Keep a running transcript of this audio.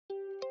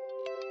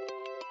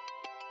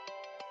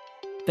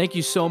Thank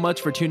you so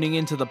much for tuning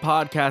in to the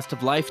podcast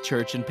of Life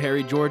Church in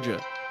Perry, Georgia.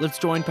 Let's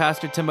join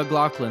Pastor Tim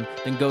McLaughlin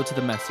and go to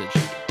the message.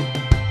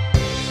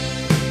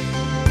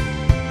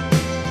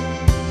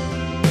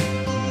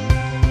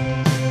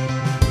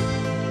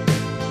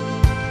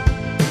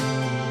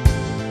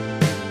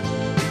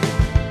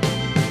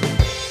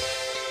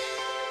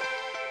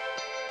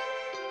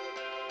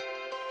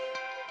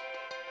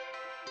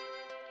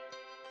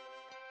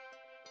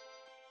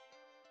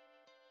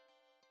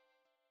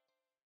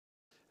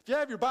 If you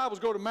have your Bibles,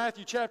 go to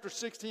Matthew chapter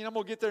 16. I'm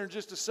going to get there in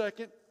just a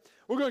second.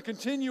 We're going to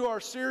continue our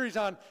series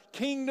on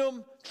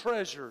kingdom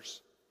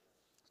treasures.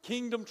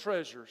 Kingdom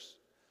treasures.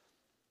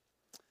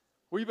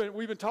 We've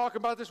been talking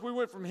about this. We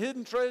went from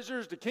hidden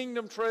treasures to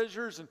kingdom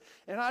treasures,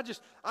 and I've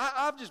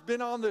just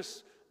been on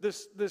this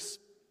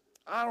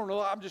I don't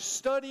know. I'm just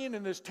studying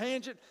in this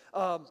tangent.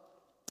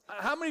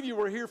 How many of you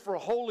were here for a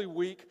Holy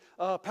Week?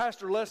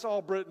 Pastor Les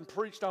Albritton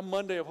preached on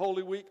Monday of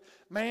Holy Week.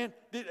 Man,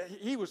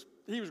 he was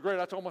great.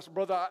 I told my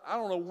brother, I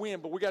don't know when,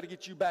 but we got to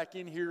get you back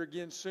in here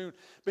again soon.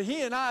 But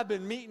he and I have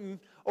been meeting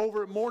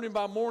over at Morning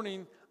by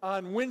Morning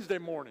on Wednesday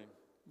morning.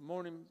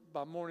 Morning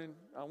by Morning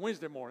on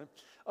Wednesday morning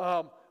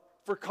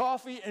for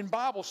coffee and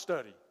Bible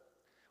study.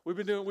 We've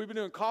been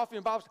doing coffee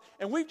and Bible study.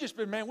 And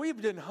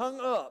we've been hung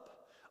up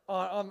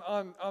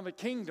on the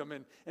kingdom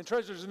and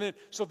treasures. And then,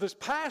 so this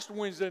past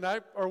Wednesday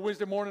night, or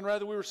Wednesday morning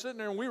rather, we were sitting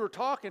there and we were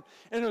talking,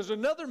 and there was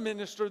another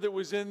minister that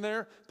was in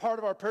there, part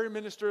of our Perry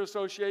Minister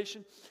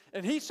Association,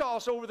 and he saw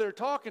us over there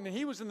talking, and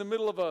he was in the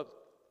middle of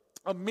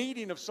a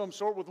meeting of some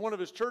sort with one of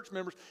his church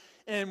members,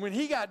 and when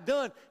he got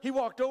done, he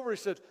walked over, he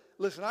said,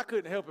 "Listen, I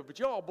couldn't help it, but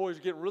y'all boys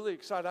are getting really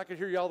excited. I could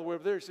hear you all the way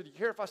over there." He said, "You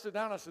care if I sit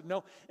down?" I said,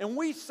 "No." And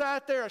we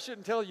sat there. I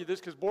shouldn't tell you this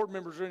because board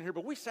members are in here,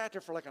 but we sat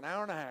there for like an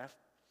hour and a half.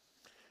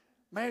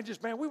 Man,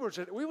 we were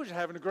just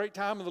having a great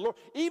time in the Lord.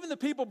 Even the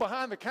people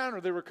behind the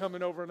counter, they were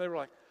coming over and they were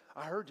like,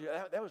 "I heard you.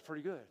 That was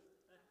pretty good."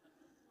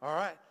 All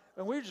right.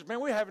 And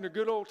we're having a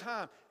good old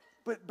time.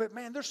 But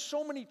man, there's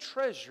so many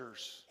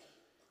treasures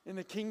in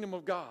the kingdom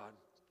of God.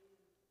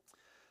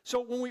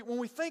 So when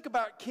we think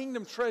about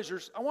kingdom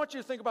treasures, I want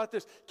you to think about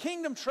this.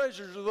 Kingdom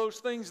treasures are those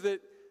things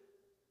that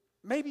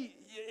maybe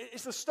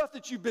it's the stuff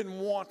that you've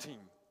been wanting.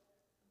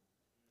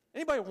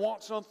 Anybody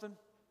want something?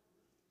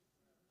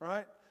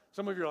 Right?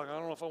 Some of you are like, "I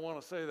don't know if I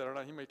want to say that or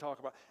not." He may talk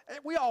about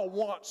it. We all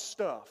want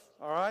stuff,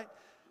 all right?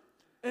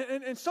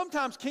 And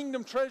sometimes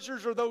kingdom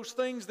treasures are those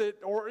things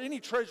that, or any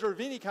treasure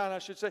of any kind, I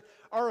should say,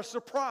 are a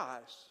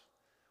surprise.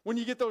 When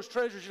you get those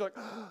treasures, you're like,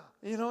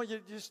 you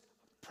just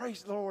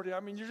praise the Lord. I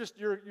mean,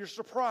 you're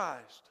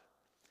surprised.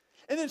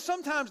 And then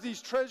sometimes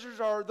these treasures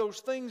are those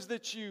things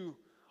that you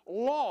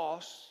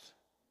lost,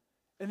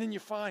 and then you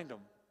find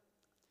them.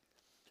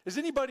 Has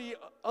anybody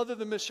other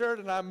than Miss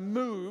Sheridan and I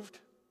moved?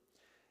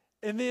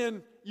 And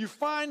then you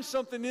find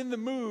something in the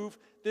move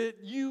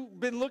that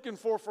you've been looking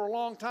for a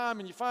long time,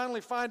 and you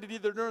finally find it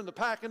either during the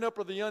packing up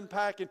or the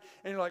unpacking,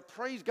 and you're like,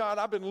 "Praise God,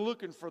 I've been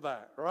looking for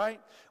that,"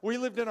 right? We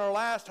lived in our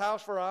last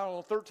house for,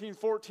 13,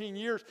 14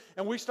 years,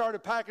 and we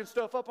started packing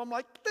stuff up. I'm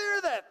like,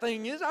 "There that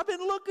thing is. I've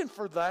been looking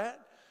for that,"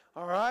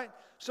 all right?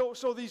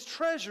 So these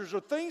treasures are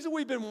things that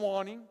we've been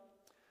wanting.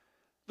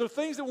 They're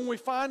things that when we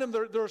find them,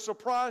 they're a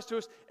surprise to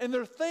us, and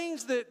they're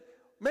things that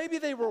maybe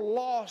they were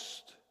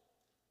lost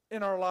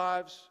in our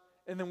lives,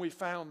 and then we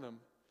found them.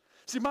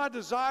 See, my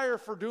desire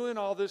for doing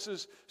all this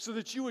is so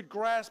that you would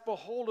grasp a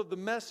hold of the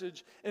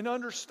message and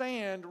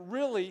understand,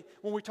 really,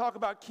 when we talk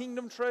about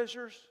kingdom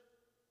treasures,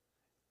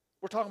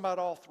 we're talking about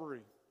all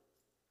three.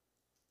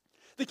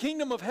 The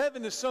kingdom of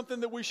heaven is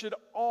something that we should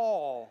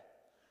all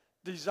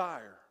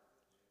desire.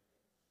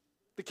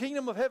 The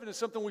kingdom of heaven is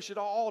something we should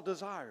all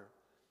desire.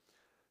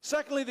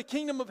 Secondly, the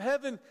kingdom of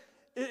heaven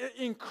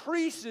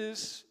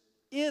increases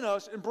in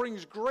us and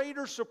brings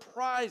greater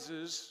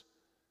surprises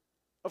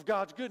of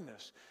God's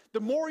goodness. The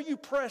more you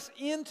press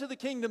into the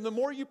kingdom, the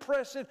more you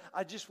press in,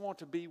 "I just want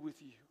to be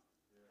with you."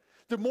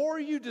 The more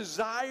you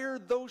desire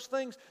those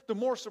things, the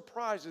more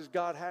surprises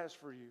God has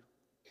for you.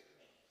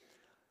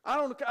 I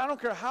don't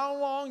care how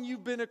long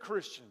you've been a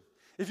Christian.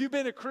 If you've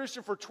been a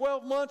Christian for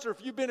 12 months or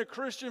if you've been a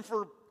Christian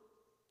for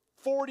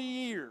 40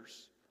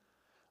 years,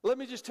 let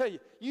me just tell you,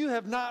 you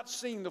have not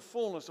seen the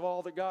fullness of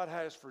all that God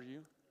has for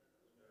you.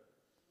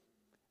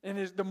 And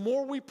the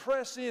more we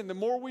press in, the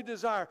more we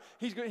desire,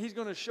 He's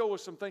going to show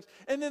us some things.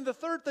 And then the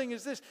third thing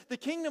is this: the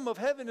kingdom of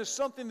heaven is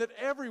something that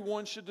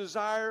everyone should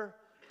desire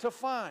to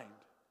find.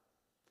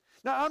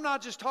 Now, I'm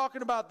not just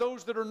talking about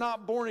those that are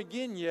not born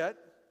again yet.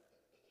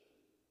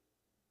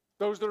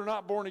 Those that are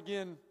not born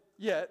again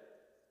yet.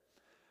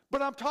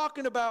 But I'm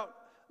talking about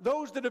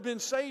those that have been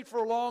saved for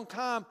a long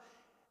time,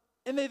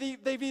 and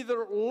they've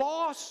either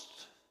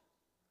lost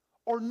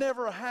or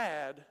never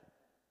had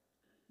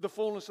the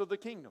fullness of the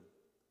kingdom.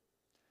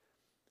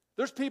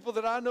 There's people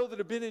that I know that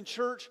have been in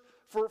church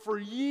for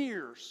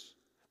years.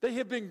 They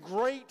have been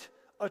great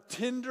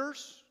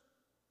attenders.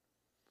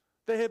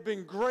 They have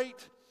been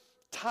great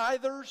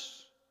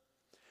tithers.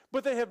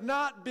 But they have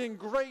not been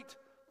great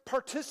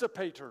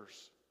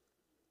participators.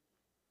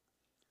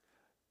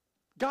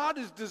 God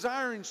is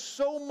desiring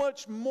so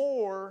much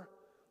more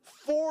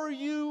for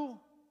you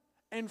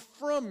and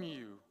from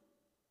you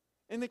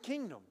in the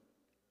kingdom.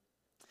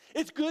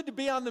 It's good to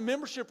be on the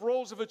membership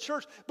rolls of a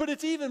church, but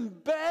it's even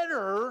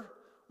better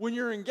when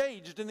you're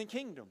engaged in the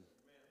kingdom.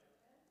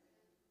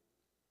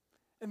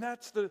 And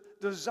that's the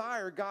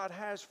desire God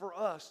has for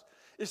us,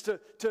 is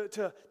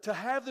to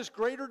have this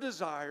greater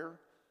desire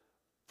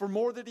for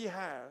more that He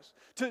has,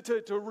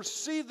 to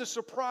receive the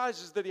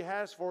surprises that He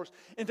has for us,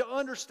 and to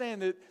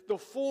understand that the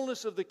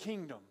fullness of the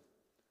kingdom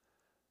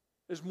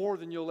is more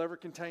than you'll ever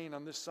contain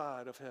on this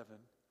side of heaven.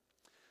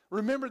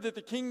 Remember that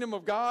the kingdom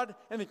of God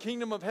and the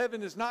kingdom of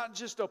heaven is not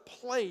just a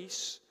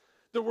place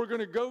that we're going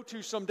to go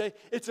to someday.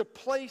 It's a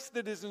place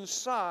that is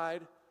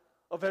inside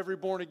of every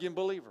born-again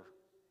believer.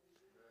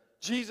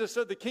 Jesus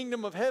said the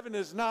kingdom of heaven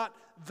is not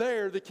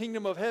there. The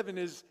kingdom of heaven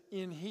is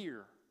in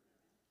here.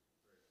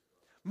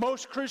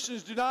 Most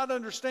Christians do not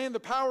understand the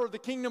power of the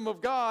kingdom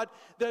of God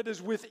that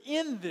is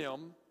within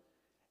them,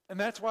 and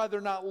that's why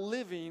they're not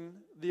living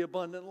the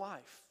abundant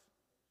life.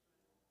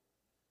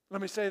 Let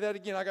me say that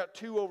again. I got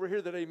two over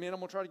here that amen. I'm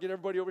going to try to get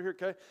everybody over here,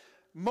 okay?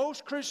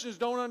 Most Christians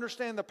don't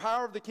understand the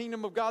power of the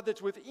kingdom of God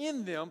that's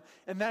within them,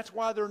 and that's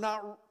why they're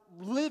not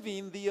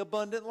living the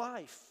abundant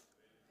life.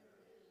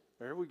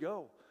 There we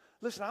go.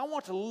 Listen, I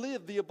want to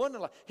live the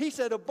abundant life. He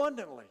said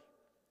abundantly.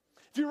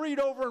 If you read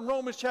over in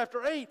Romans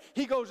chapter 8,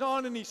 he goes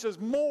on and he says,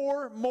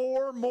 more,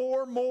 more,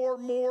 more, more,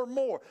 more,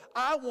 more.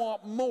 I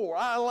want more.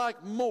 I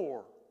like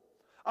more.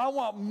 I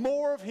want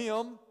more of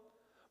Him,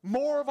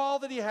 more of all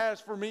that He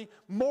has for me,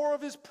 more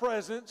of His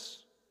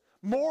presence,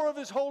 more of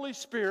His Holy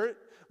Spirit,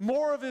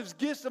 more of His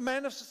gifts of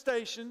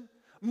manifestation,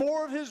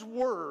 more of His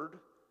Word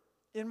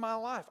in my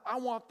life. I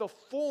want the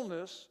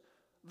fullness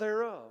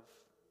thereof.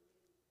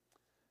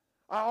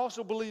 I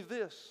also believe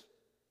this.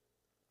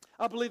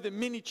 I believe that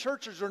many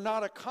churches are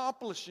not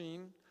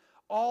accomplishing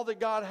all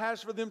that God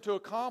has for them to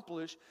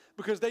accomplish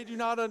because they do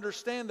not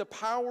understand the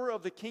power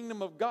of the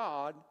kingdom of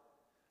God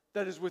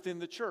that is within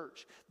the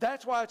church.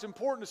 That's why it's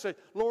important to say,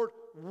 Lord,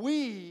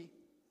 we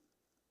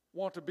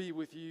want to be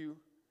with you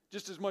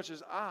just as much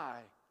as I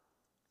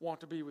want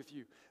to be with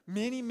you.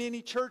 Many,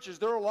 many churches,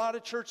 there are a lot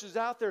of churches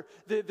out there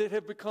that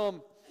have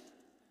become,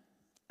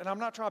 and I'm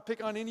not trying to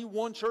pick on any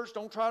one church.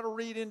 Don't try to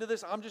read into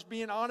this. I'm just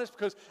being honest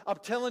because I'm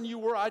telling you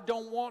where I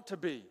don't want to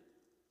be.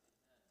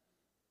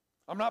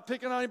 I'm not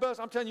picking on anybody else.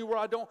 I'm telling you where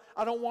I don't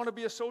want to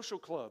be a social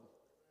club.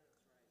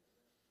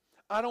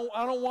 I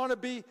don't want to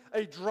be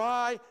a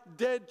dry,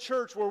 dead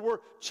church where we're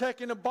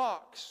checking a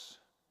box.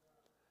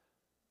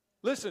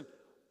 Listen,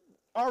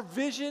 our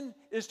vision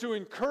is to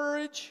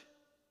encourage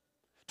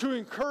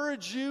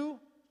you,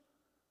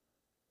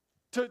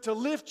 to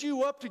lift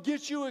you up, to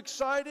get you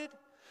excited,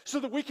 so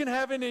that we can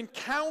have an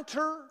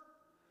encounter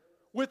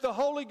with the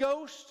Holy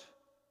Ghost.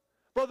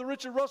 Brother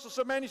Richard Russell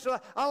said, man, he said,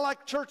 I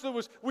like church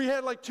that we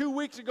had like 2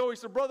 weeks ago. He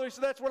said, brother, he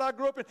said, that's what I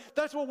grew up in.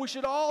 That's what we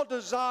should all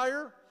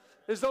desire,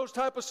 is those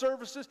type of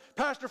services.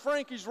 Pastor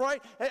Frankie's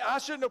right. Hey, I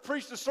shouldn't have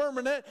preached a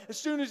sermon that. As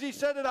soon as he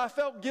said it, I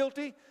felt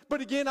guilty.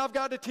 But again, I've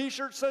got a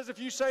t-shirt that says if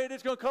you say it,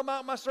 it's going to come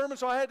out in my sermon,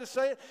 so I had to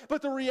say it.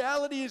 But the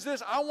reality is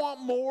this, I want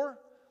more.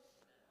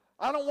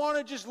 I don't want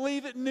to just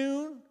leave at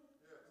noon.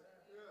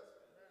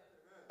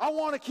 I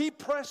want to keep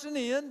pressing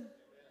in.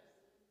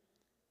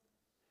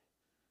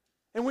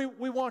 And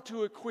we want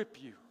to equip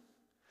you.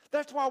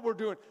 That's why we're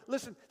doing,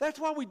 listen, that's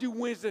why we do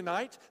Wednesday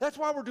nights. That's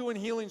why we're doing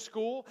healing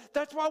school.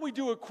 That's why we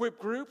do equip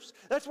groups.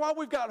 That's why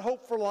we've got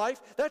Hope for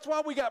Life. That's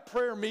why we got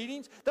prayer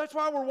meetings. That's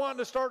why we're wanting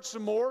to start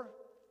some more.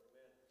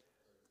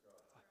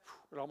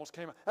 It almost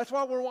came out. That's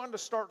why we're wanting to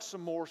start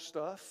some more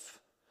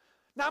stuff.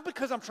 Not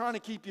because I'm trying to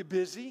keep you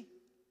busy.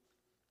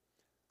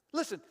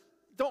 Listen,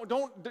 don't,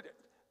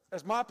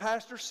 as my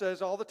pastor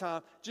says all the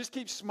time, just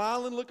keep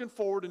smiling, looking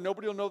forward, and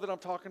nobody will know that I'm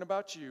talking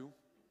about you.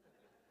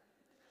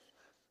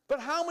 But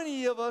how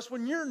many of us,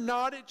 when you're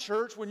not at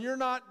church, when you're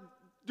not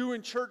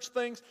doing church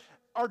things,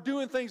 are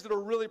doing things that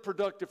are really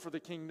productive for the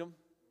kingdom?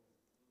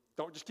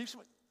 Don't just keep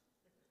smiling.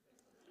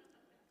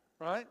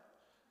 Right?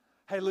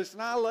 Hey, listen,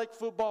 I like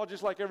football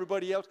just like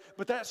everybody else,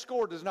 but that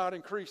score does not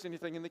increase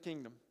anything in the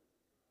kingdom.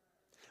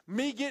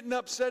 Me getting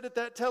upset at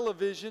that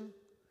television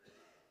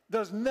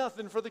does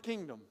nothing for the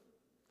kingdom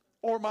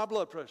or my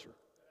blood pressure.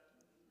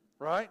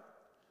 Right?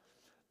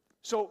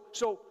 So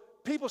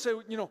people say,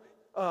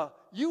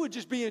 you would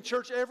just be in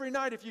church every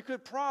night if you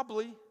could.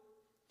 Probably.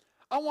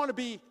 I want to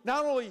be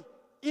not only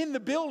in the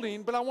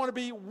building, but I want to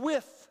be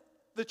with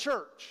the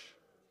church.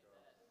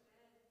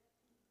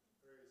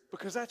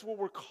 Because that's what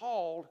we're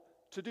called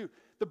to do.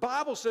 The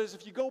Bible says,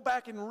 if you go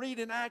back and read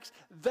in Acts,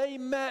 they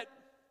met,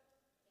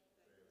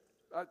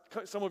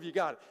 some of you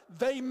got it,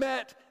 they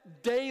met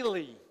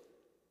daily.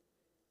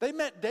 They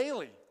met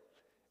daily.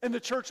 And the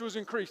church was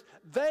increased.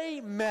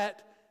 They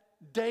met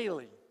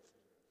daily.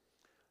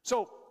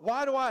 So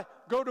why do I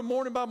go to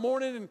morning by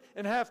morning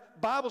and have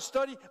Bible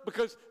study?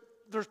 Because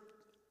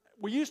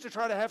we used to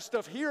try to have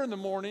stuff here in the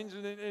mornings,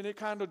 and it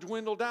kind of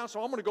dwindled down,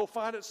 so I'm going to go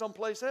find it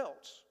someplace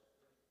else.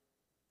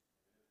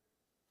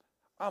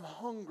 I'm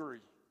hungry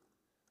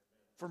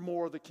for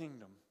more of the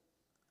kingdom.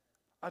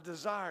 I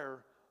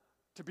desire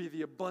to be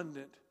the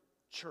abundant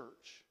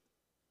church.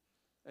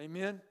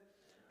 Amen?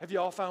 Have you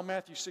all found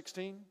Matthew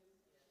 16?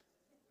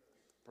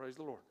 Praise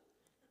the Lord.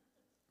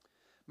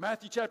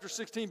 Matthew chapter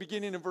 16,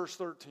 beginning in verse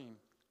 13.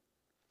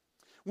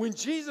 When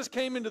Jesus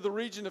came into the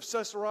region of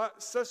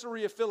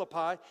Caesarea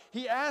Philippi,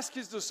 he asked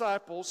his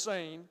disciples,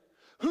 saying,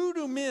 "Who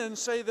do men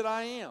say that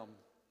I am?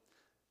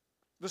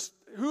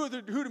 Who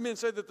do men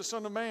say that the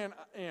Son of Man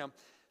am?"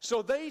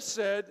 So they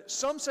said,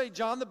 "Some say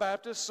John the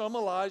Baptist, some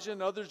Elijah,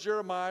 and others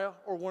Jeremiah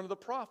or one of the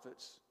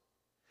prophets."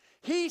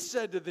 He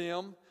said to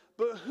them,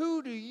 "But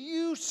who do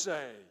you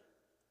say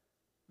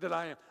that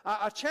I am?"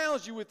 I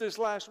challenged you with this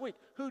last week.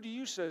 Who do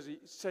you say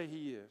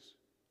he is?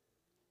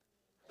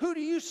 Who do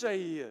you say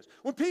he is?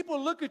 When people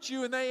look at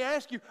you and they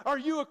ask you, "Are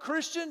you a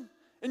Christian?"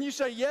 And you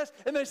say yes,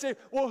 and they say,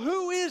 "Well,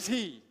 who is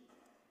he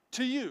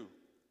to you?"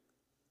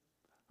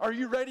 Are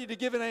you ready to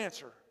give an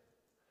answer?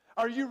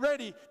 Are you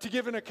ready to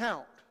give an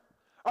account?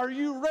 Are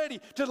you ready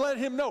to let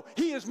him know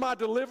he is my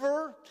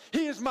deliverer,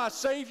 he is my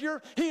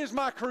savior, he is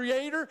my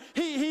creator,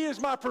 he is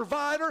my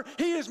provider,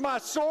 he is my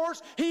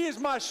source, he is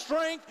my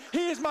strength,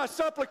 he is my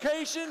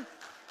supplication?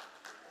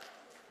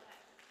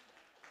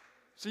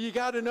 So you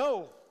got to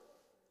know.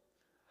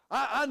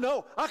 I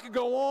know. I could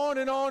go on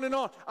and on and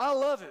on. I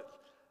love it.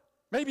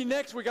 Maybe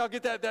next week I'll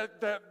get that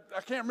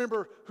I can't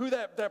remember who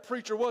that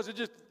preacher was.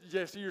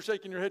 Yes, you're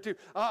shaking your head too.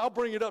 I'll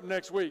bring it up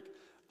next week.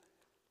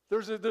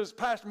 There's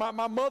pastor,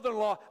 my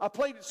mother-in-law, I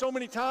played it so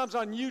many times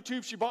on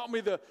YouTube, she bought me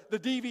the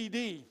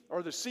DVD,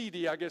 or the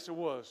CD, I guess it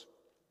was,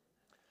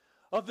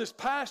 of this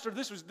pastor.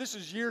 This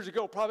is years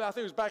ago, probably, I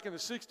think it was back in the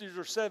 60s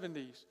or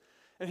 70s.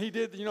 And he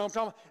did, you know what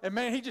I'm talking about? And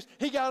man,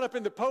 he got up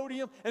in the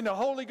podium, and the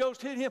Holy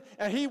Ghost hit him,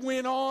 and he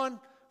went on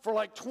for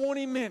like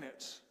 20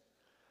 minutes.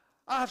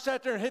 I've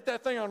sat there and hit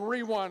that thing on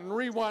rewind and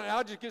rewind, and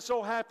I just get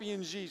so happy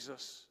in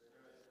Jesus.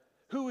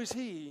 Who is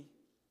he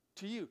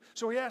to you?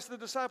 So he asked the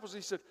disciples,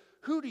 he said,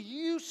 "Who do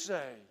you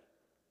say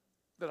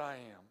that I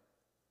am?"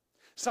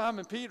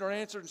 Simon Peter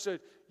answered and said,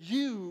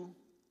 "You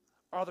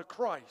are the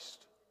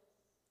Christ,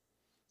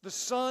 the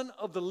Son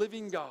of the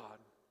living God."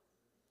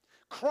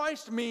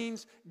 Christ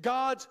means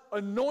God's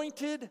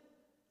anointed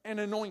and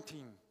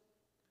anointing.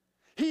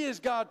 He is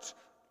God's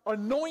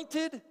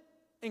anointed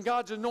and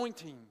God's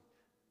anointing.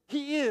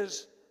 He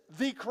is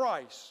the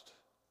Christ.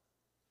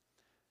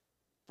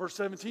 Verse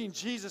 17,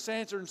 Jesus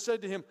answered and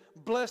said to him,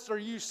 "Blessed are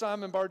you,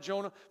 Simon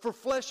Bar-Jonah, for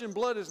flesh and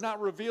blood has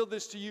not revealed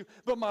this to you,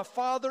 but my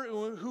Father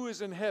who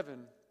is in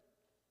heaven.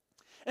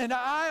 And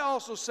I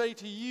also say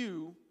to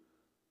you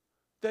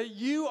that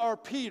you are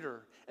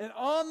Peter, and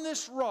on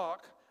this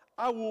rock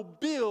I will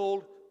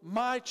build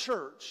my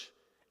church,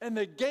 and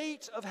the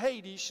gates of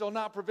Hades shall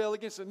not prevail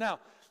against it." Now,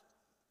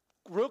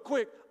 real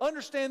quick,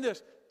 understand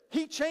this.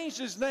 He changed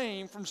his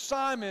name from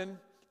Simon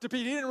to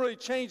Peter. He didn't really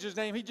change his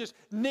name. He just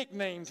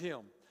nicknamed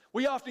him.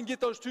 We often get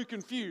those two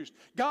confused.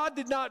 God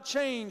did not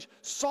change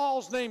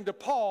Saul's name to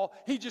Paul.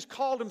 He just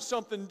called him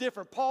something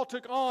different. Paul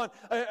took on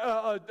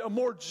a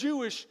more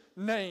Jewish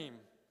name.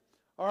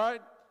 All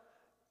right?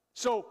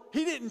 So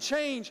he didn't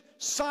change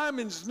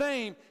Simon's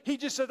name. He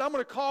just said, "I'm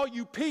going to call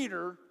you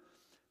Peter."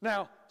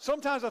 Now,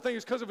 sometimes I think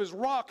it's because of his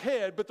rock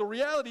head, but the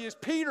reality is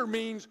Peter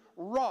means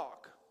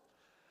rock.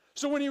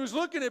 So when he was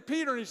looking at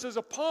Peter and he says,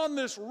 "Upon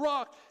this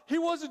rock," he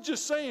wasn't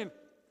just saying,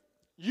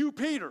 "You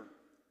Peter."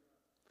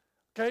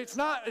 Okay, it's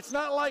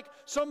not like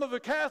some of the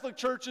Catholic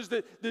churches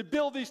that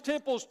build these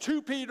temples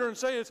to Peter and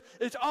say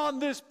it's on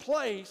this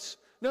place.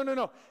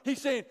 No.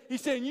 He's saying,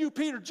 "You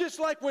Peter." Just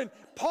like when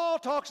Paul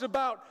talks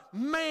about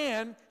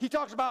man, he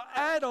talks about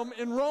Adam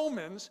in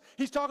Romans,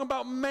 he's talking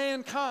about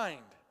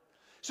mankind.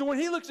 So when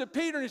he looks at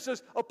Peter and he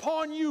says,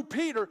 "Upon you,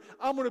 Peter,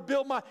 I'm going to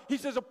build my," he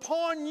says,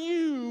 "Upon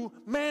you,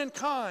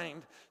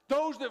 mankind,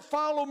 those that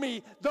follow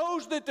me,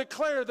 those that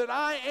declare that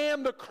I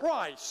am the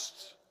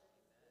Christ,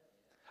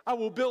 I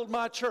will build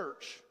my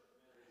church,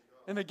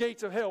 and the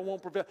gates of hell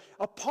won't prevail."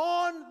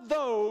 Upon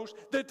those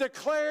that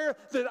declare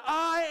that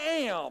I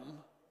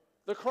am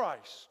the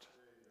Christ.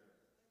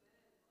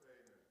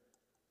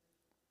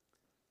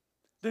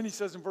 Then he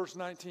says in verse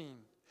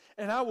 19,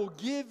 "And I will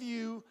give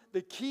you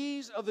the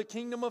keys of the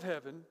kingdom of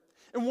heaven,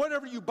 and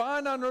whatever you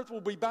bind on earth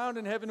will be bound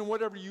in heaven, and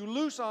whatever you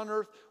loose on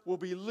earth will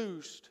be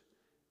loosed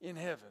in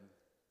heaven."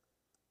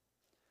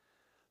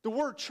 The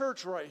word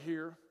church right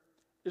here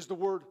is the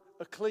word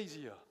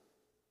ecclesia.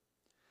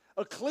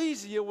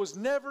 Ecclesia was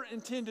never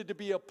intended to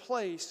be a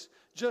place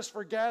just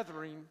for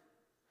gathering,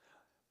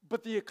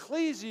 but the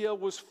ecclesia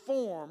was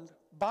formed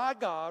by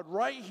God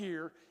right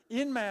here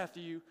in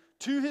Matthew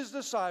to his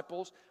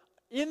disciples.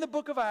 In the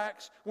book of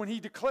Acts, when he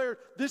declared,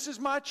 "This is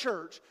my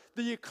church,"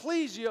 the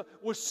ecclesia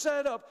was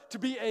set up to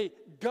be a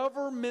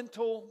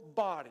governmental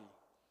body.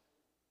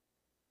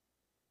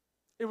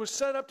 It was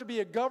set up to be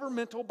a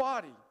governmental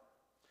body.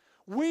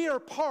 We are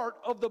part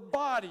of the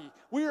body.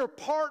 We are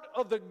part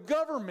of the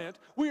government.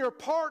 We are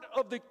part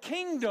of the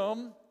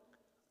kingdom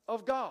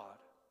of God.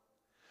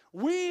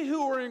 We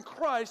who are in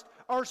Christ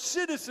are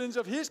citizens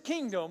of his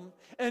kingdom,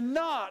 and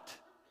not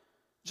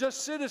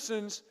just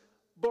citizens,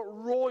 but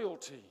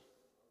royalty.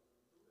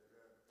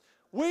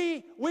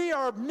 We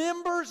are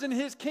members in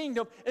his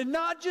kingdom, and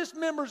not just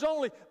members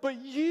only,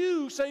 but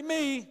you, say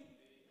me.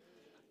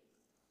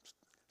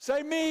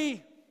 Say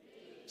me.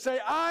 Say,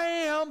 I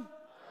am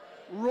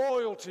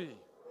royalty.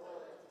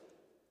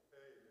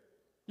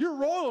 You're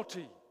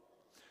royalty.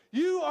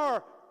 You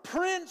are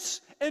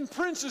prince and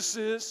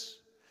princesses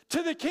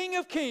to the King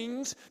of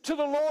Kings, to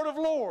the Lord of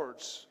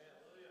Lords.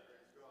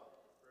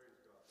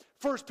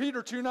 1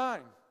 Peter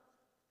 2:9.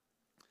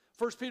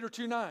 1 Peter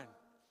 2:9.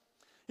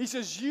 He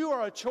says, you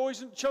are a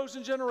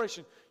chosen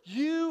generation.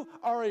 You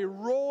are a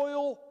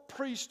royal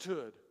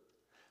priesthood.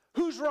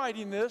 Who's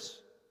writing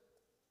this?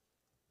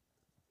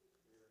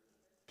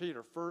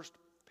 Peter. 1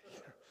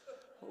 Peter.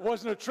 It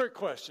wasn't a trick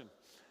question.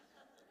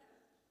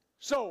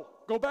 So,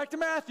 go back to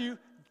Matthew.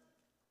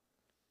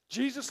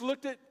 Jesus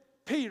looked at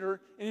Peter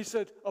and he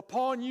said,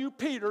 upon you,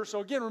 Peter. So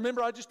again,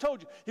 remember I just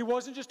told you, he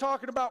wasn't just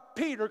talking about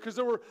Peter because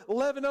there were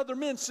 11 other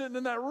men sitting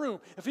in that room.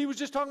 If he was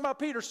just talking about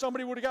Peter,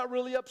 somebody would have got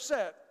really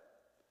upset.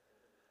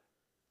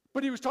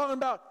 But he was talking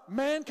about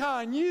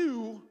mankind,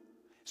 you.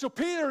 So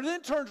Peter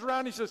then turns around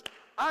and he says,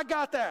 I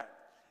got that.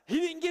 He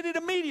didn't get it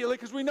immediately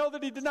because we know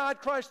that he denied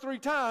Christ 3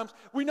 times.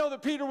 We know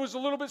that Peter was a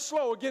little bit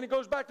slow. Again, it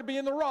goes back to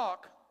being the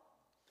rock.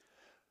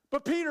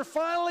 But Peter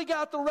finally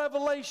got the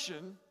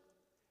revelation,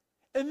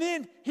 and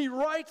then he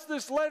writes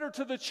this letter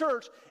to the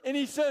church, and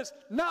he says,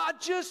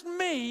 not just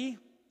me,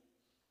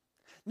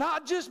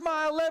 not just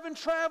my 11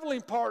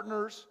 traveling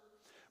partners,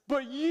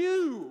 but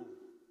you,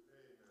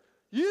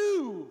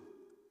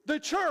 the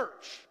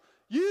church,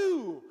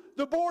 you,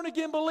 the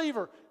born-again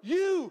believer,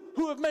 you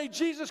who have made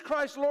Jesus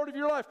Christ Lord of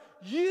your life,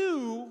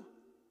 you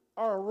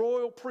are a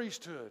royal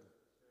priesthood,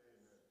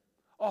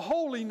 a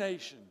holy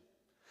nation,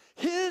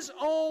 his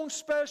own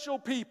special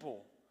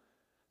people,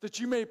 that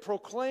you may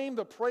proclaim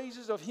the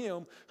praises of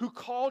him who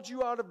called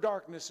you out of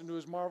darkness into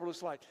his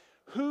marvelous light.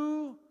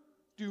 Who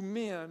do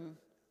men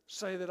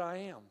say that I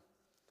am?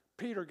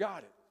 Peter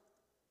got it.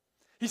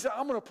 He said,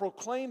 I'm going to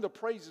proclaim the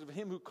praises of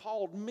him who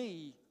called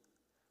me.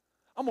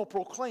 I'm going to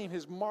proclaim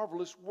his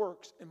marvelous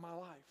works in my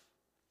life.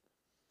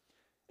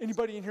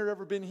 Anybody in here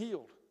ever been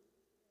healed?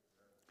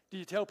 Do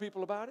you tell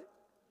people about it?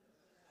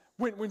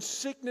 When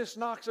sickness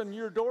knocks on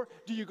your door,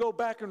 do you go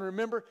back and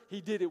remember,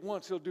 he did it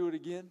once, he'll do it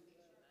again?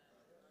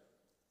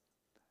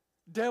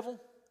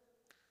 Devil,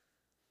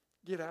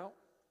 get out.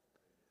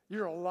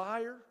 You're a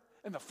liar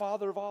and the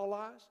father of all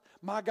lies.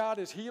 My God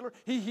is healer.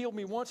 He healed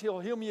me once,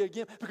 he'll heal me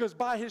again, because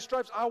by his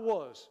stripes I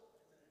was.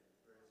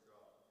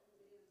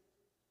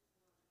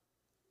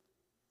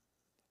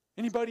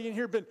 Anybody in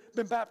here been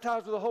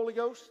baptized with the Holy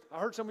Ghost? I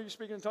heard some of you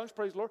speaking in tongues,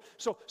 praise the Lord.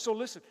 So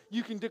listen,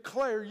 you can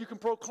declare, you can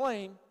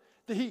proclaim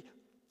that he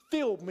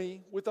filled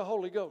me with the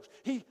Holy Ghost.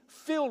 He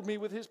filled me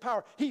with his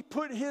power. He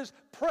put his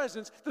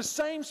presence, the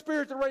same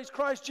Spirit that raised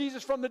Christ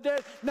Jesus from the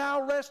dead,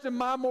 now rests in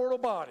my mortal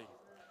body.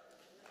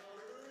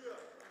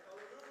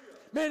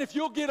 Man, if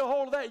you'll get a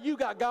hold of that, you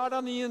got God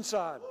on the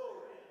inside.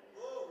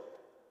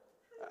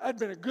 That'd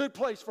been a good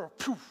place for a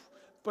poof,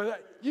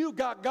 but you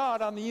got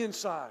God on the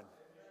inside.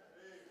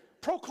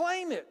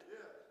 Proclaim it.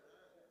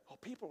 Oh,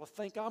 people will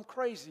think I'm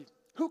crazy.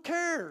 Who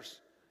cares?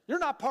 You're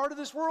not part of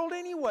this world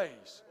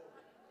anyways.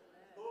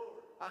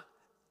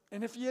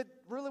 And if you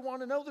really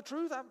want to know the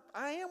truth,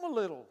 I am a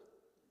little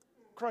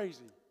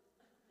crazy.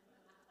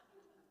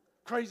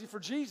 Crazy for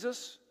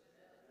Jesus.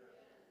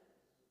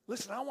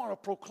 Listen, I want to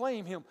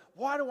proclaim him.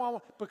 Why do I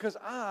want? Because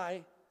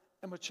I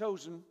am a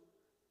chosen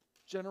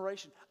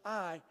generation.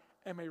 I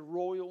am a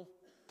royal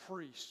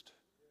priest.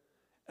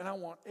 And I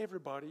want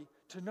everybody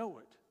to know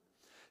it.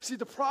 See,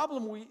 the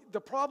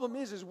problem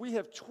is we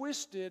have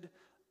twisted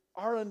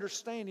our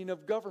understanding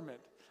of government.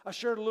 I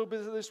shared a little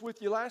bit of this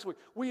with you last week.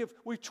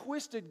 We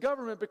twisted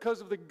government because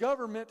of the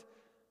government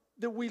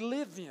that we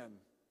live in.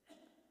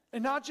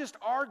 And not just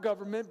our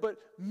government, but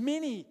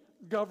many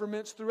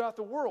governments throughout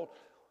the world.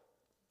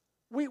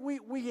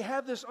 We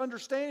have this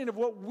understanding of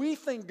what we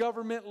think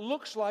government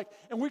looks like,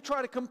 and we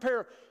try to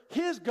compare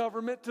his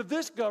government to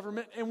this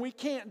government, and we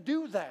can't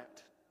do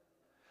that.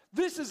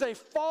 This is a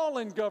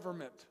fallen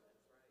government.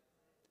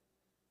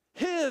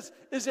 His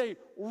is a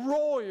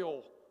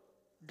royal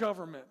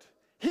government.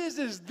 His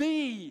is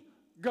the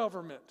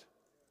government.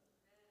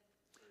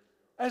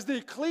 As the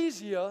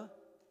ecclesia,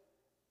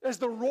 as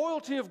the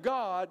royalty of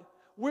God,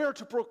 we are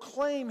to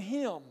proclaim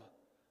him,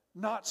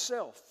 not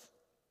self.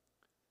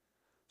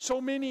 So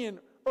many in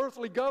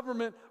earthly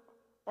government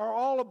are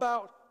all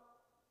about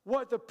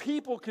what the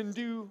people can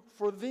do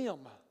for them.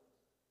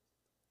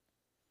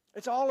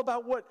 It's all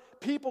about what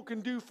people can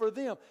do for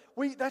them.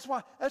 That's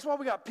why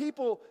we got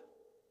people.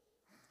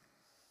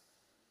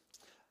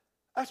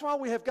 That's why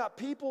we have got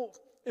people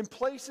in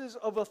places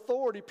of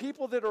authority,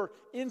 people that are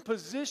in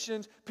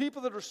positions,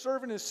 people that are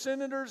serving as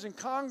senators and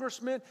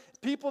congressmen,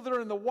 people that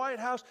are in the White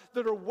House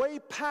that are way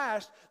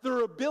past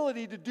their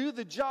ability to do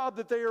the job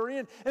that they are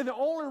in. And the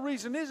only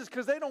reason is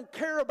because they don't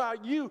care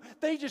about you.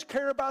 They just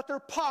care about their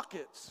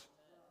pockets.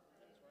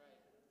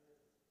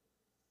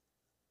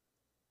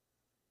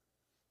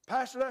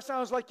 Pastor, that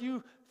sounds like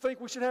you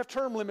think we should have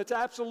term limits.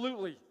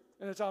 Absolutely.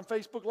 And it's on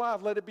Facebook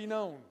Live. Let it be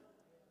known.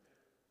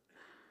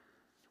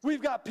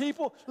 We've got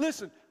people,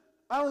 listen,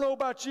 I don't know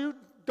about you.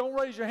 Don't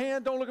raise your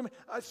hand. Don't look at me.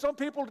 Some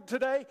people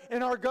today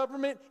in our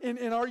government,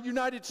 in our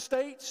United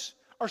States,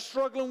 are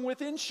struggling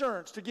with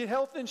insurance, to get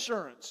health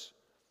insurance.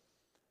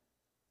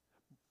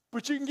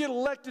 But you can get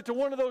elected to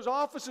one of those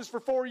offices for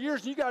 4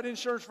 years and you got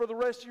insurance for the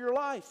rest of your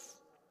life.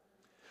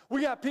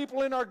 We got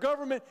people in our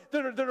government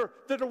that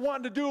are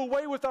wanting to do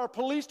away with our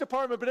police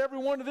department, but every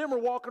one of them are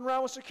walking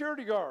around with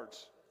security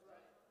guards.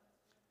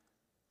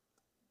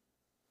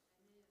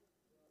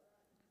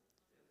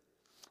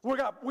 We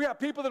got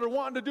people that are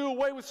wanting to do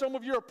away with some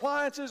of your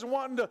appliances and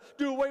wanting to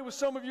do away with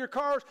some of your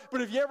cars,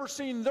 but have you ever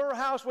seen their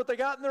house, what they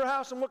got in their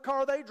house, and what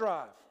car they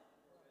drive?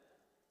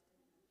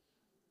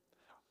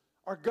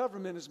 Our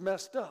government is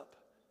messed up,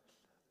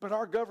 but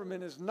our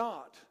government is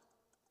not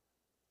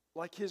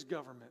like His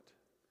government.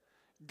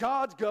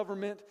 God's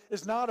government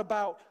is not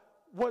about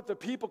what the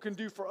people can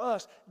do for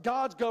us.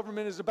 God's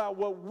government is about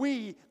what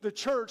we, the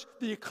church,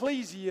 the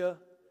ecclesia,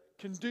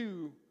 can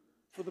do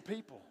for the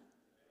people.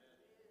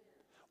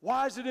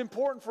 Why is it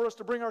important for us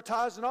to bring our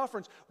tithes and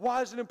offerings?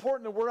 Why is it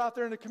important that we're out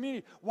there in the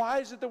community? Why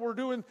is it that we're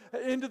doing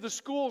into the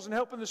schools and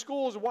helping the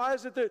schools? Why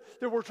is it that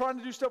we're trying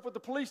to do stuff with the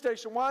police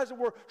station? Why is it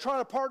we're trying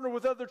to partner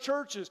with other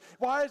churches?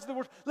 Why is it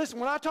that listen,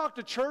 when I talk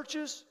to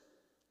churches,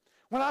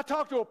 when I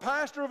talk to a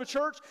pastor of a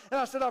church, and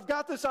I said, I've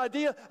got this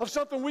idea of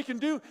something we can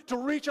do to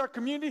reach our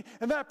community,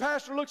 and that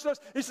pastor looks at us,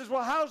 he says,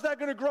 well, how's that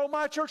going to grow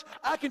my church?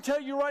 I can tell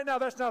you right now,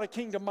 that's not a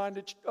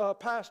kingdom-minded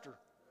pastor.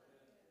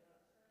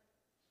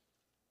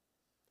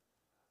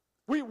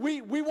 We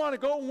want to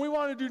go and we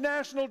want to do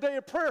National Day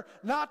of Prayer,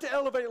 not to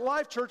elevate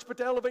Life Church, but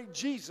to elevate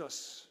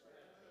Jesus.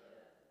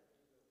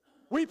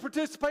 We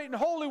participate in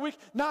Holy Week,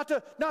 not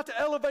to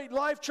elevate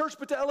Life Church,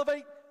 but to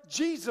elevate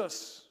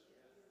Jesus.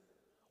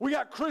 We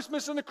got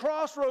Christmas and the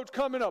Crossroads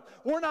coming up.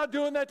 We're not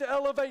doing that to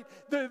elevate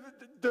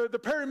the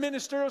Perry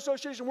Ministerial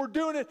Association. We're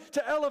doing it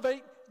to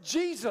elevate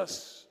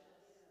Jesus.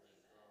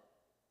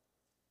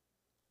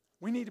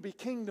 We need to be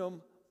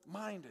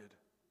kingdom-minded.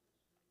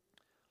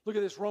 Look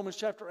at this, Romans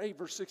chapter 8,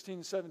 verse 16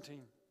 and 17.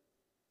 It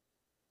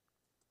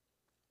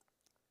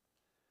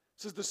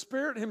says, the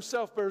Spirit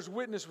Himself bears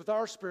witness with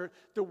our spirit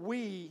that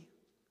we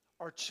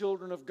are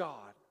children of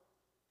God.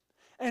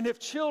 And if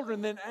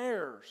children, then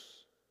heirs.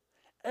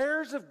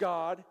 Heirs of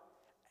God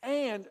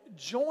and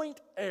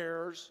joint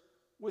heirs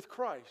with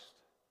Christ.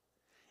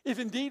 If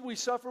indeed we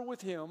suffer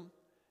with Him,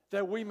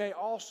 that we may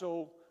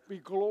also be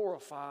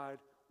glorified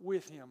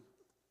with Him.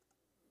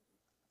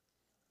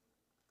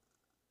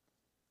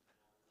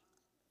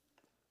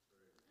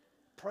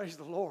 Praise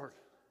the Lord.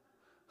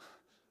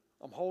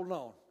 I'm holding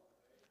on.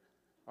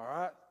 All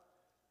right?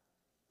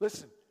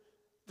 Listen,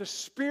 the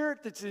Spirit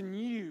that's in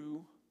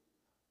you,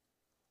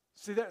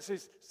 see that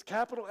says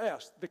capital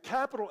S. The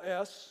capital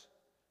S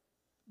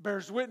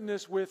bears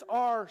witness with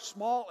our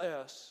small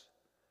s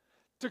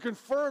to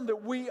confirm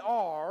that we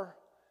are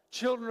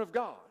children of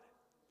God.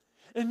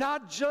 And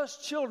not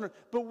just children,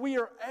 but we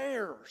are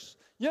heirs.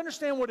 You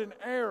understand what an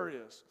heir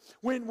is?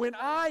 When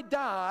I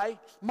die,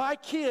 my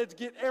kids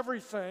get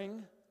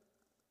everything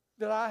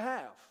that I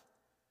have.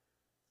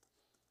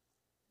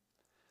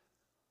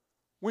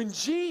 When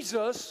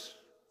Jesus,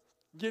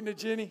 getting it,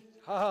 Jenny?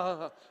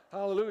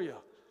 Hallelujah.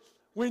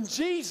 When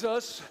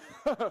Jesus,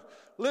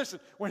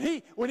 listen, when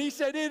he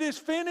said it is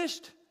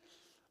finished,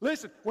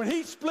 listen, when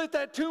He split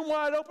that tomb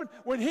wide open,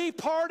 when He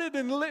parted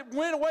and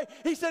went away,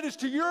 He said it's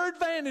to your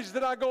advantage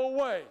that I go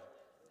away.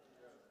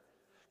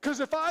 Because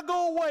if I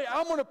go away,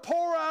 I'm going to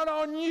pour out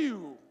on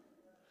you.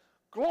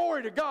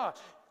 Glory to God.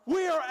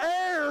 We are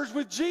heirs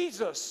with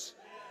Jesus.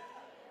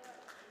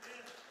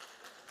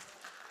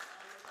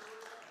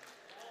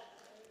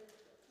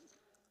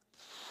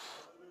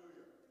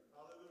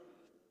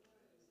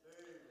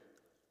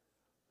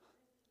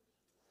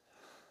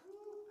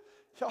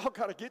 Y'all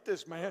got to get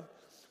this, man.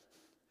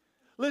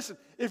 Listen,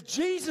 if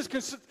Jesus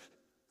can...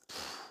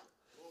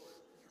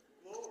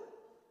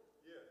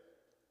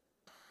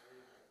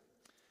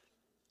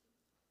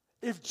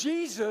 If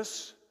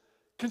Jesus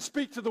can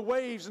speak to the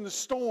waves and the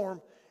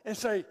storm and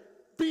say,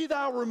 be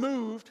thou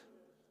removed,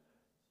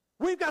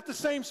 we've got the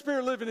same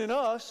Spirit living in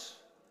us.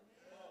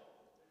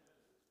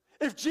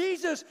 If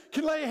Jesus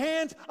can lay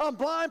hands on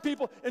blind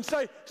people and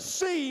say,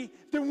 see,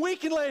 then we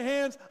can lay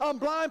hands on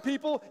blind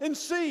people and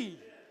see.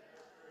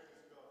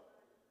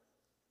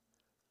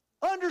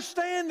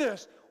 Understand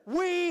this.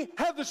 We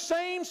have the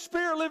same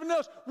Spirit living in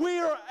us. We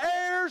are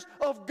heirs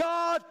of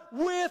God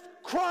with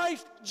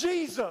Christ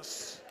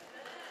Jesus.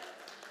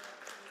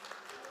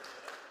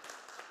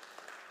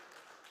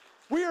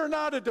 We are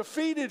not a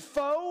defeated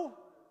foe.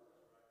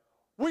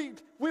 We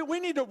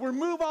need to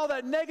remove all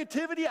that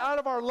negativity out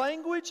of our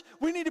language.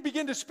 We need to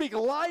begin to speak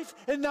life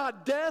and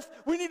not death.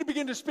 We need to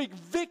begin to speak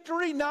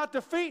victory, not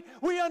defeat.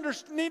 We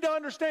need to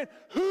understand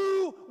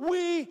who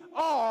we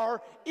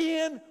are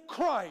in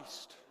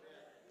Christ.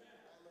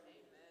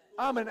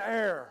 I'm an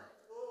heir.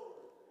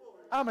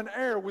 I'm an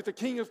heir with the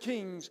King of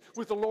Kings,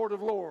 with the Lord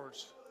of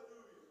Lords.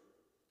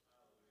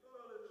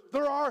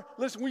 There are,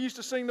 listen, we used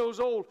to sing those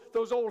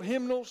old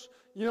hymnals,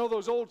 you know,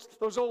 those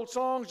old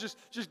songs.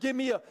 Just give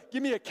me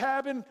a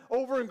cabin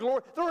over in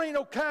glory. There ain't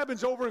no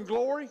cabins over in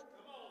glory.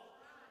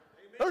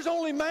 There's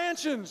only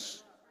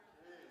mansions.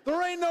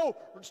 There ain't no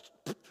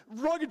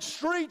rugged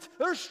streets.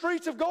 There's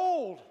streets of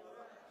gold.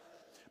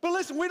 But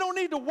listen, we don't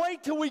need to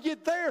wait till we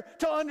get there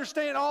to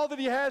understand all that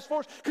He has for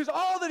us, because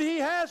all that He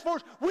has for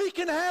us, we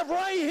can have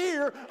right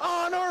here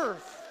on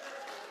earth.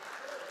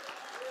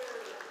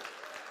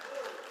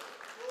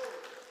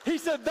 He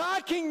said,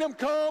 thy kingdom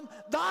come,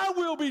 thy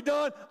will be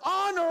done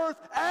on earth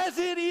as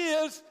it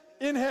is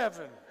in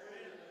heaven.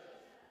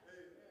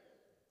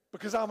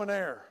 Because I'm an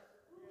heir.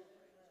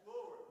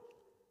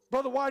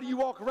 Brother, why do you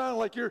walk around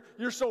like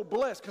you're so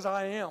blessed? Because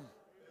I am.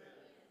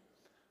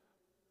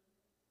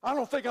 I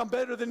don't think I'm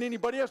better than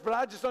anybody else, but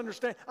I just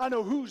understand. I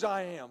know whose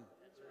I am.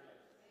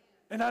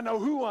 And I know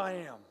who I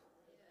am.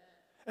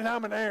 And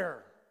I'm an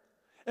heir.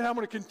 And I'm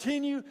going to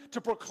continue to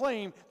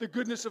proclaim the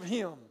goodness of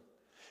Him.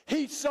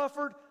 He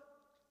suffered.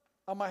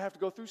 I might have to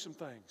go through some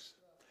things.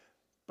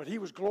 But He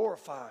was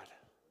glorified.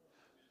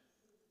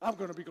 I'm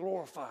going to be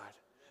glorified.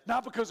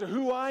 Not because of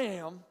who I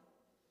am,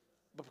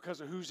 but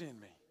because of who's in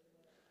me.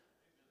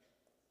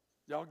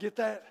 Y'all get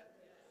that?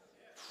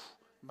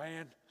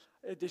 Man,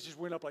 it just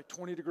went up like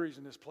 20 degrees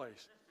in this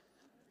place.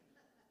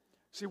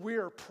 See, we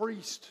are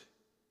priests.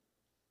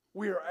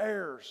 We are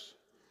heirs.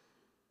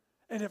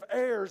 And if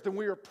heirs, then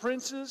we are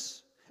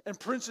princes and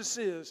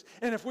princesses.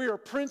 And if we are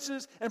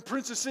princes and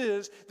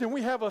princesses, then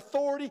we have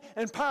authority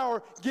and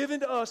power given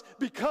to us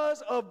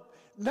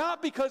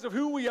not because of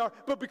who we are,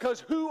 but because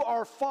who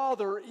our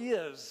Father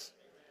is.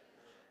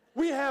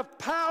 We have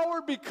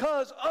power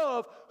because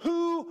of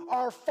who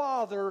our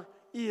Father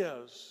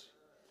is.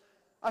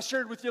 I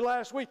shared with you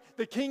last week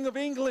the King of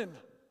England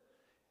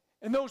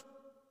and those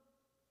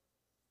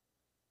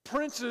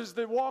princes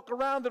that walk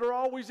around that are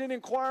always in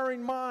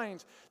inquiring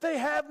minds. They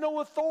have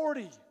no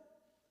authority.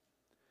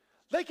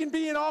 They can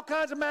be in all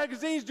kinds of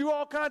magazines, do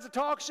all kinds of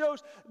talk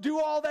shows, do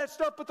all that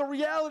stuff, but the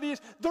reality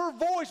is their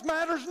voice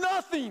matters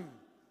nothing.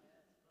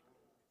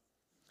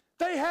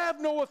 They have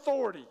no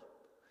authority.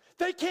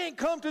 They can't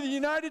come to the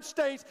United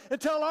States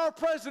and tell our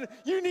president,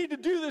 you need to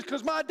do this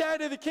because my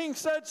daddy the king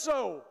said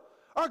so.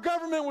 Our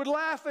government would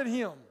laugh at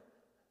him.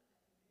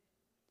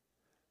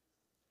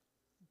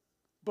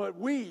 But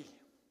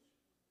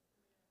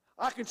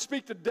I can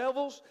speak to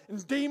devils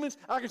and demons.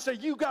 I can say,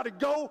 you got to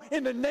go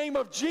in the name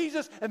of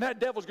Jesus, and that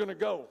devil's going to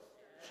go.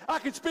 I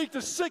can speak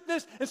to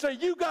sickness and say,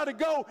 you got to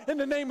go in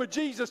the name of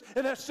Jesus,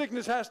 and that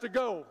sickness has to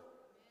go.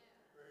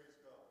 Praise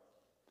God.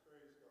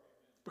 Praise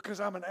God.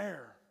 Because I'm an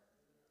heir.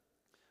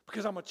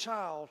 Because I'm a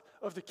child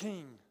of the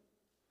King.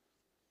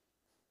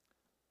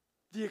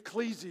 The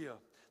ecclesia,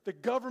 the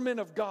government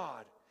of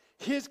God,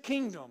 His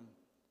kingdom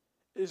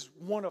is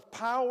one of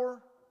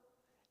power,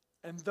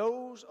 and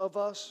those of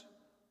us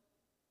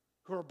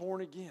who are born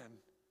again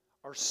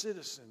are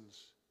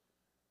citizens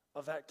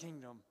of that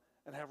kingdom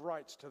and have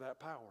rights to that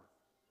power.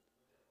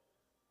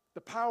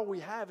 The power we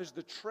have is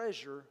the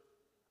treasure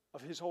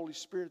of His Holy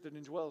Spirit that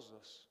indwells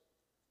us.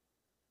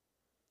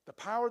 The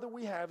power that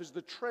we have is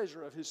the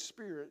treasure of His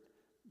Spirit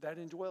that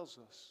indwells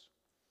us.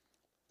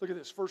 Look at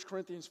this, 1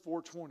 Corinthians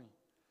 4:20.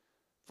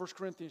 1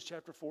 Corinthians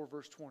chapter 4,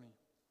 verse 20.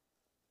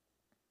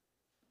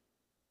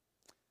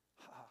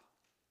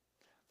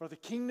 For the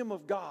kingdom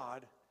of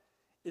God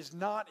is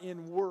not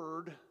in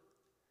word,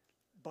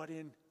 but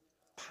in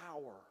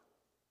power.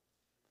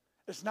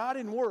 It's not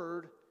in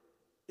word,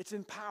 it's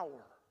in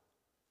power.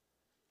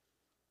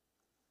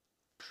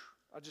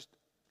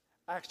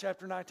 Acts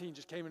chapter 19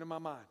 just came into my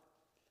mind.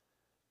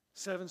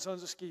 7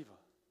 sons of Sceva.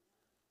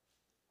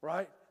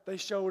 Right? They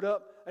showed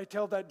up. They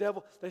told that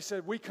devil, they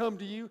said, we come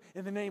to you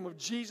in the name of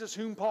Jesus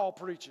whom Paul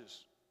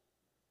preaches.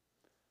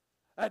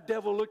 That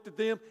devil looked at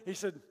them. He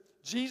said,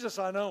 Jesus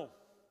I know.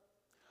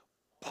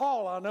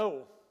 Paul I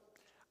know.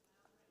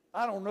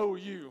 I don't know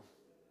you.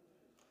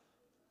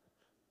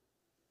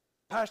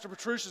 Pastor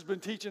Patricia's been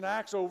teaching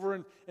Acts over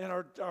in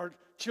our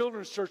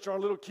children's church to our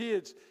little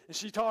kids. And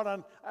she taught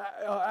on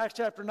Acts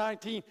chapter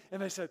 19.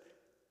 And they said,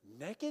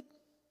 naked?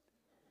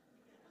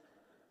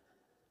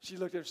 She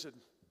looked at him and said,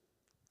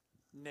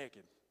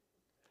 naked.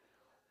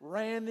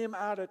 Ran them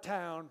out of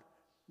town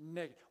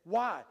naked.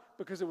 Why?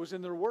 Because it was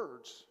in their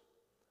words.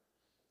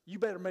 You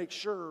better make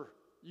sure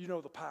you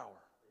know the power.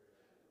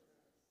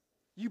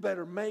 You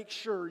better make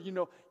sure you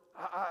know.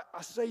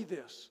 I say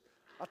this.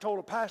 I told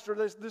a pastor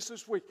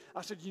this week.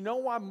 I said, you know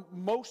why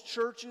most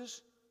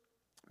churches,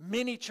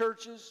 many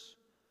churches,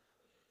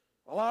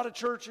 a lot of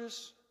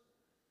churches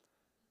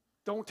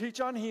don't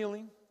teach on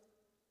healing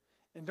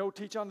and don't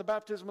teach on the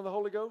baptism of the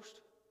Holy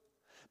Ghost?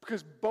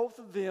 Because both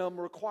of them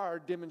require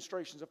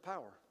demonstrations of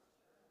power.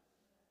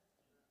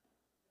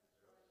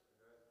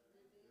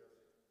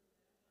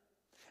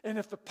 And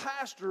if the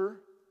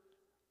pastor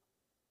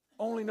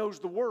only knows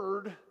the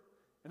word,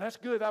 and that's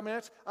good. I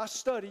mean, I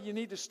study. You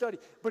need to study.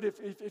 But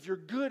if you're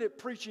good at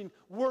preaching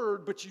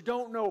word, but you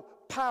don't know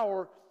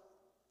power,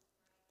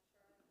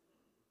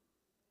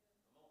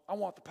 I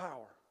want the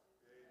power.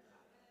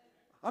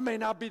 I may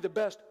not be the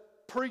best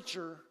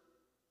preacher,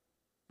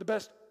 the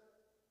best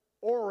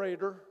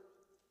orator.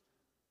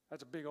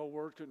 That's a big old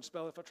word. Couldn't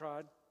spell it if I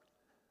tried.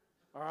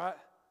 All right?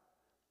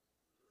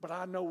 But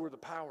I know where the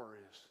power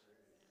is.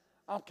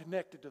 I'm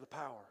connected to the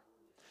power.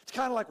 It's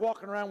kind of like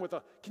walking around with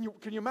a, can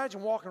you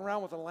imagine walking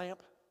around with a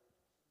lamp?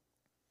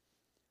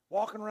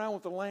 Walking around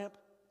with a lamp.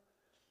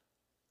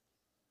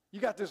 You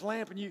got this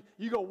lamp and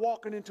you go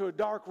walking into a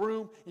dark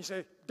room. And you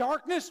say,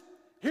 darkness,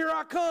 here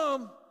I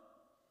come.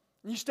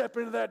 And you step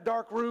into that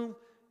dark room.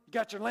 You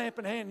got your lamp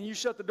in hand and you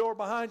shut the door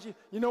behind you.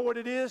 You know what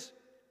it is?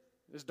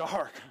 It's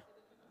dark.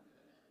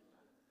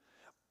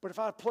 But if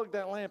I plug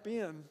that lamp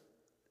in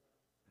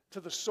to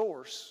the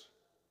source,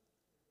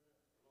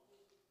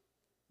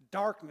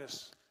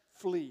 darkness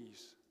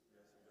flees.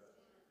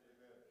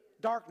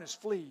 Darkness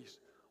flees.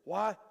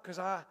 Why? Because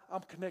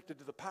I'm connected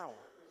to the power.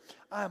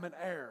 I'm an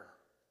heir.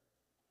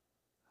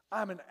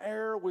 I'm an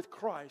heir with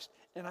Christ,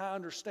 and I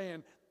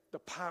understand the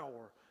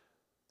power.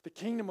 The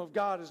kingdom of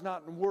God is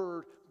not in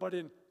word, but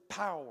in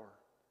power.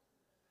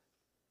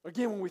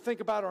 Again, when we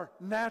think about our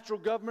natural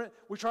government,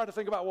 we try to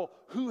think about, well,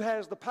 who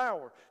has the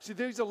power? See,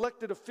 these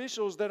elected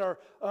officials that are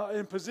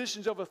in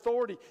positions of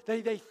authority,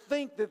 they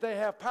think that they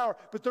have power,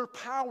 but their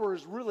power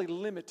is really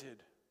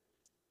limited.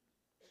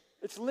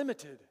 It's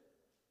limited.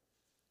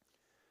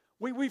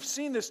 We've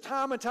seen this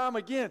time and time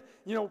again.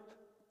 You know,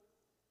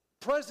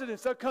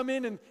 presidents, they'll come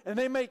in and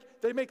they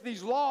make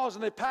these laws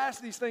and they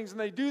pass these things and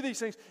they do these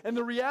things. And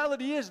the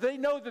reality is they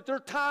know that their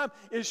time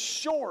is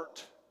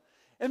short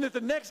and that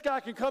the next guy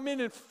can come in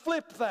and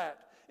flip that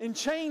and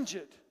change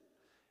it.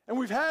 And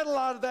we've had a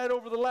lot of that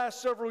over the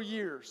last several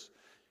years.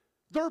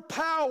 Their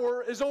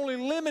power is only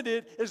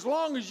limited as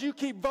long as you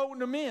keep voting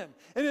them in.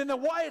 And in the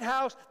White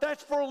House,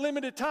 that's for a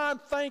limited time.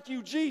 Thank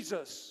you,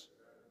 Jesus.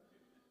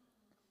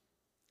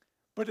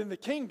 But in the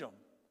kingdom,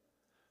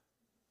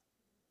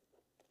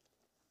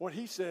 what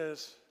he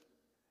says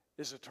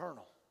is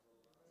eternal.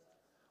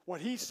 What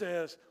he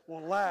says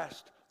will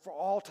last for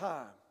all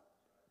time.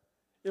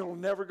 It'll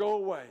never go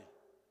away.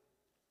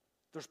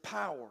 There's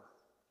power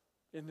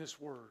in this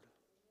word.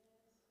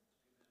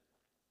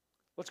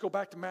 Let's go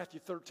back to Matthew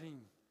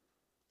 13.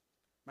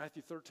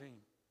 Matthew 13,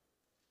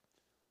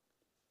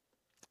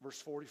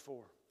 verse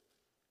 44.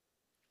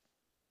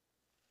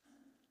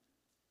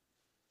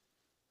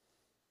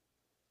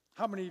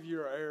 How many of you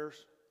are heirs?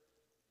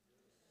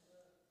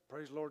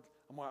 Praise the Lord.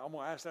 I'm going to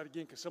ask that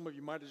again because some of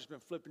you might have just been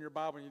flipping your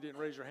Bible and you didn't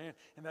raise your hand,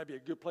 and that'd be a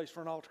good place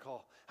for an altar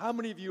call. How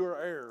many of you are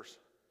heirs?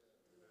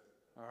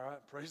 All right.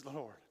 Praise the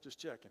Lord. Just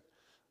checking.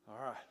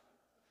 All right.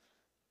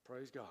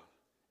 Praise God.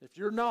 If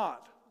you're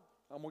not,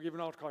 I'm going to give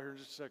an altar call here in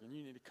just a second.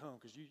 You need to come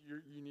because you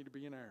need to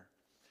be an heir.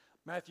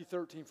 Matthew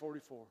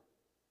 13:44.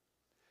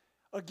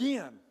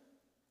 Again.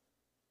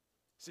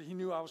 See, he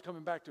knew I was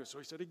coming back to it, so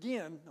he said,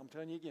 again, I'm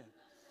telling you again.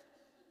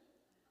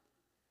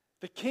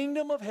 The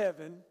kingdom of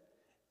heaven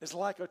is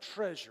like a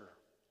treasure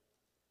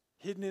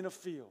hidden in a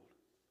field,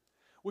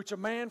 which a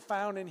man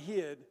found and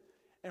hid,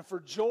 and for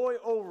joy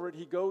over it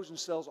he goes and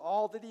sells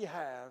all that he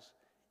has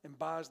and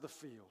buys the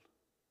field.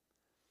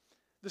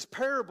 This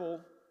parable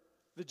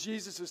that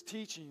Jesus is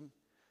teaching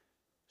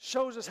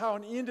shows us how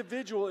an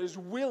individual is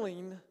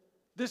willing,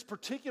 this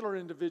particular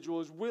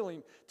individual is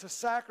willing to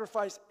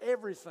sacrifice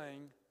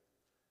everything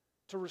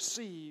to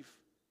receive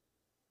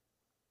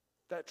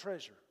that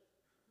treasure,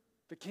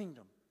 the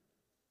kingdom.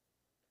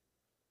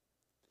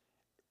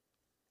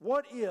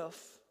 What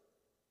if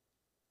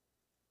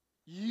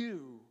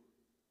you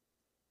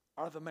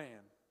are the man?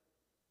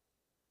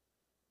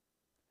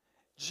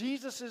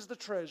 Jesus is the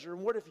treasure,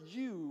 and what if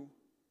you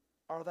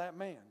are that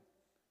man?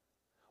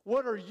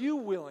 What are you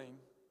willing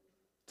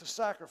to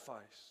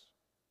sacrifice?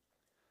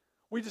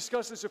 We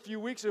discussed this a few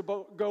weeks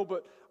ago,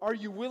 but are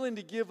you willing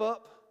to give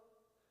up,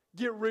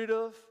 get rid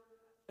of,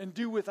 and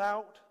do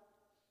without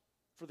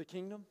for the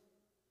kingdom?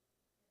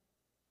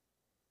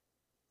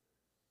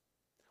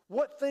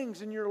 What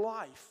things in your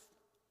life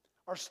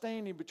are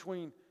standing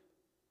between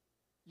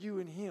you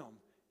and Him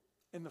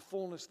in the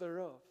fullness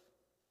thereof?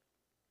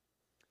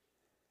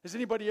 Has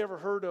anybody ever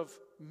heard of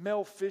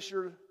Mel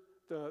Fisher,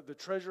 the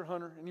treasure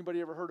hunter?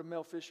 Anybody ever heard of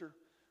Mel Fisher?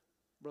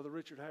 Brother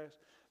Richard has.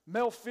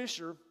 Mel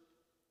Fisher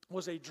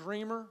was a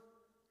dreamer.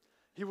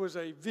 He was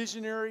a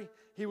visionary.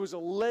 He was a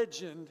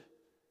legend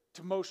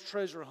to most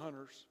treasure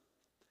hunters.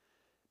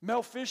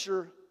 Mel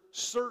Fisher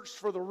searched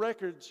for the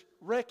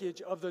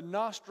wreckage of the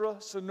Nostra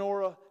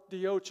Senora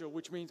de Ocha,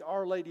 which means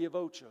Our Lady of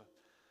Ocha.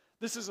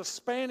 This is a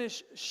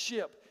Spanish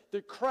ship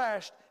that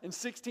crashed in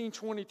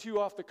 1622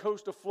 off the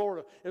coast of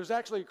Florida. It was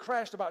actually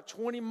crashed about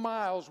 20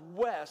 miles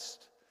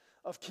west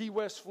of Key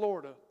West,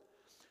 Florida.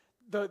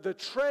 The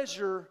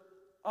treasure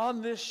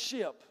on this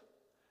ship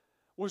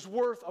was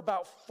worth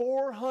about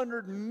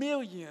 $400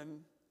 million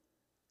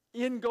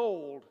in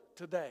gold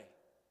today.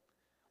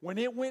 When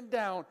it went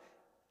down,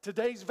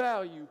 today's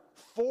value,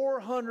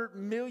 $400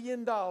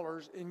 million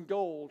in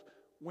gold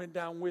went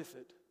down with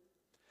it.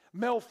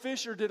 Mel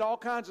Fisher did all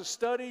kinds of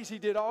studies. He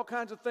did all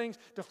kinds of things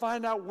to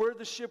find out where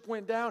the ship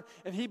went down,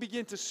 and he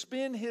began to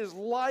spend his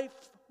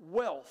life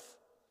wealth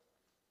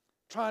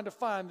trying to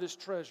find this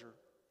treasure.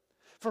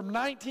 From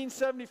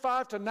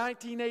 1975 to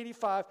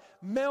 1985,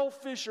 Mel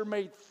Fisher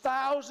made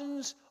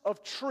thousands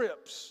of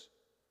trips,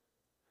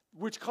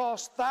 which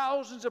cost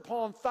thousands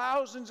upon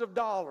thousands of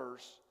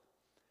dollars,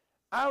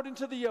 out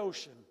into the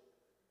ocean.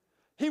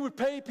 He would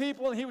pay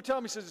people and he would tell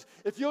them, he says,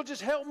 if you'll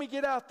just help me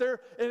get out there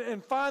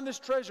and find this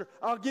treasure,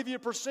 I'll give you a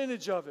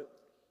percentage of it.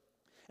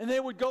 And they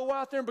would go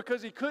out there, and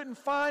because he couldn't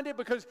find it,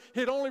 because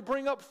he'd only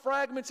bring up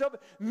fragments of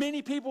it,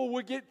 many people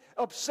would get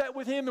upset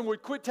with him and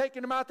would quit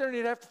taking him out there, and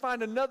he'd have to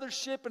find another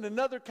ship and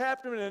another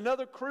captain and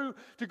another crew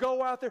to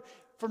go out there.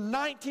 From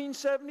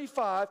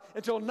 1975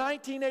 until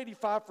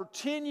 1985, for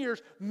 10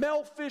 years,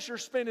 Mel Fisher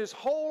spent his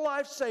whole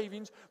life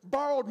savings,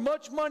 borrowed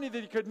much money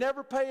that he could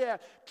never pay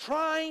out,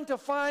 trying to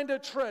find a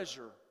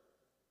treasure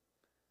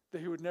that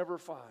he would never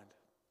find.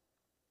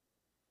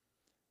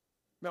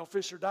 Mel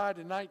Fisher died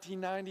in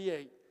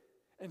 1998.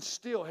 And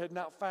still had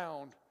not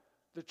found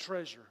the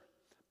treasure.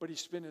 But he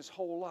spent his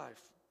whole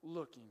life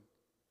looking.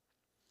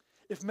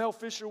 If Mel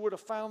Fisher would have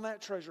found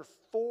that treasure,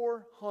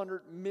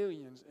 400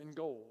 million in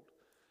gold,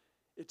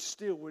 it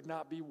still would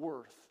not be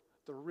worth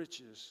the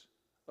riches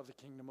of the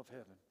kingdom of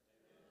heaven.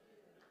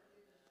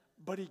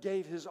 But he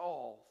gave his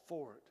all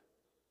for it.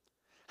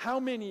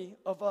 How many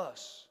of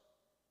us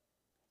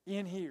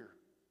in here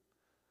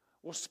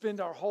will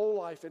spend our whole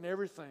life and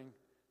everything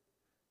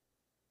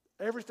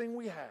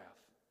we have,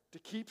 to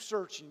keep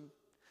searching,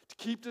 to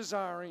keep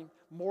desiring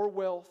more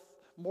wealth,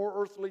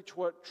 more earthly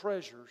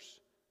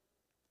treasures,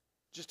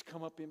 just to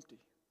come up empty?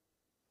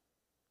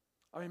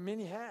 I mean,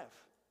 many have.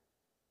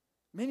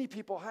 Many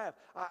people have.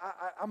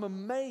 I'm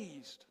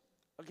amazed.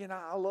 Again,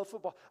 I love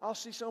football. I'll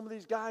see some of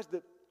these guys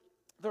that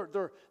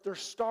they're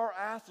star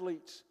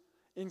athletes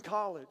in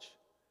college.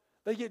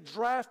 They get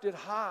drafted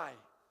high.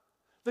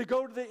 They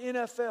go to the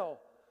NFL.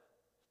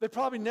 They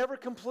probably never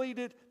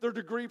completed their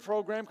degree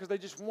program because they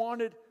just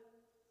wanted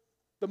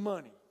the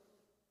money.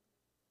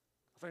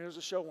 I think there was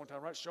a show one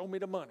time, right? Show me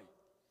the money.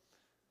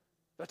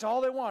 That's all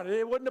they wanted.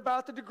 It wasn't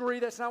about the degree.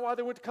 That's not why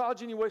they went to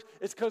college anyways.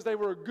 It's because they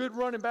were a good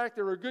running back.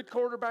 They were a good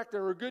quarterback. They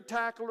were a good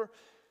tackler.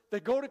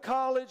 They go to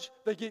college.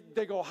 They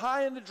go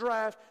high in the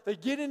draft. They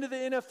get into the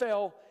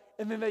NFL,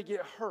 and then they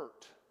get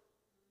hurt.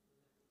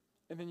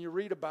 And then you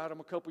read about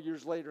them a couple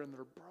years later, and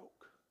they're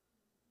broke.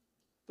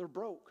 They're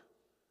broke.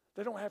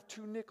 They don't have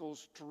two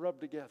nickels to rub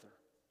together.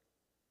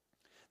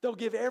 They'll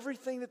give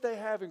everything that they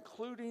have,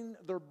 including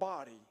their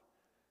body,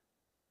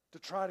 to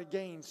try to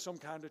gain some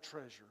kind of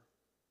treasure.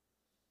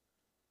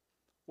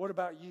 What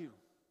about you?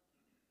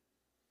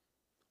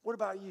 What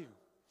about you?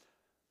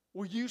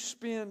 Will you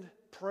spend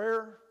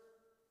prayer?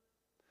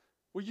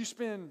 Will you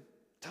spend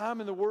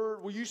time in the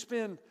Word? Will you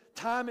spend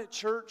time at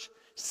church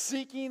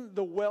seeking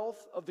the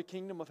wealth of the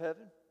kingdom of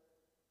heaven?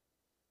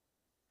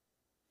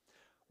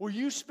 Will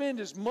you spend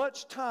as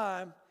much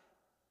time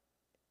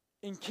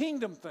in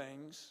kingdom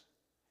things,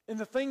 in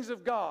the things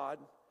of God,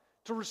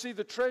 to receive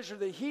the treasure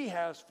that He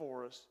has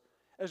for us,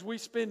 as we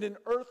spend in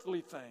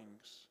earthly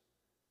things,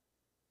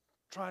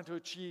 trying to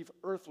achieve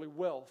earthly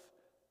wealth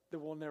that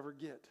we'll never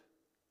get?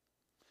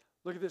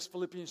 Look at this,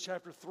 Philippians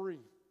chapter 3.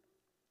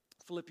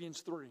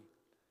 Philippians 3,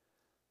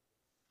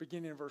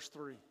 beginning in verse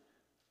 3. It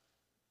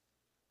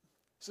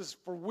says,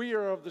 "For we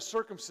are of the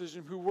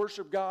circumcision who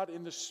worship God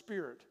in the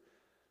Spirit,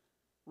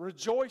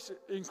 rejoice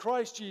in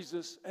Christ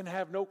Jesus, and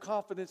have no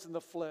confidence in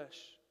the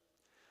flesh.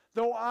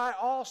 Though I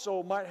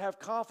also might have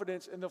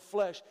confidence in the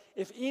flesh,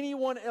 if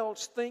anyone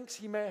else thinks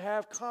he may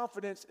have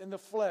confidence in the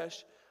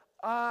flesh,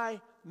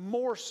 I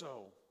more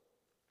so."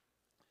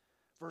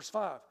 Verse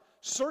 5,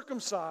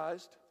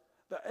 "Circumcised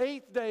the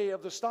 8th day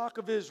of the stock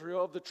of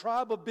Israel, of the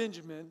tribe of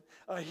Benjamin,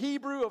 a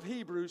Hebrew of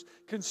Hebrews,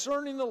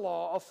 concerning the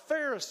law, a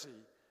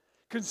Pharisee,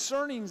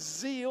 concerning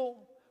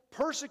zeal,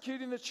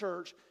 persecuting the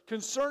church,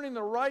 concerning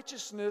the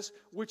righteousness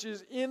which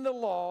is in the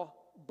law,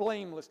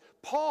 blameless."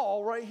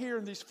 Paul, right here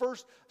in these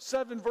first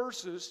 6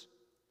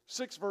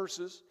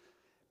 verses,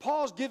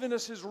 Paul's given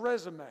us his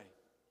resume.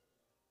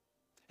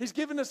 He's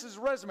given us his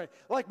resume.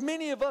 Like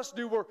many of us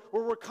do, where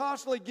we're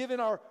constantly giving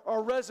our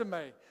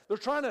resume.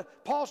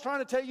 Paul's trying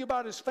to tell you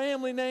about his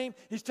family name.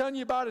 He's telling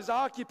you about his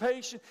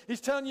occupation. He's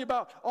telling you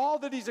about all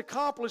that he's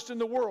accomplished in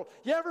the world.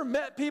 You ever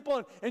met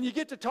people and you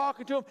get to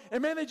talking to them,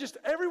 and man,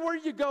 everywhere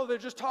you go, they're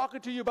just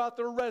talking to you about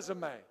their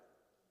resume.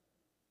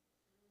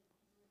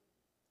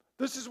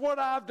 This is what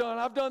I've done.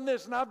 I've done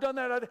this and I've done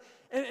that.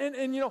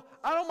 And you know,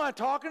 I don't mind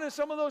talking to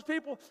some of those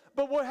people,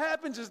 but what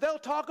happens is they'll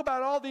talk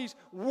about all these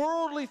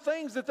worldly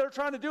things that they're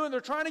trying to do, and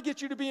they're trying to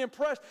get you to be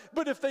impressed.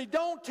 But if they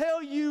don't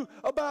tell you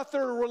about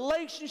their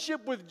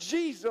relationship with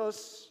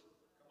Jesus,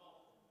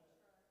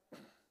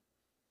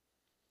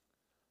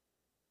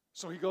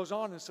 so he goes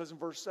on and says in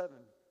verse 7,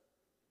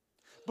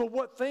 "But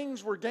what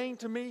things were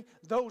gained to me,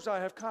 those I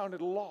have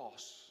counted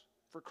loss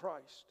for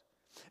Christ."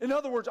 In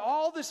other words,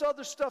 all this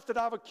other stuff that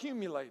I've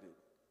accumulated.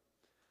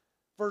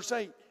 Verse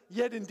 8,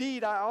 "Yet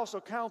indeed I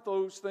also count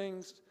those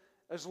things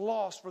as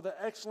loss for the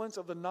excellence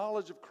of the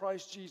knowledge of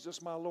Christ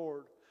Jesus my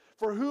Lord,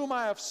 for whom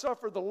I have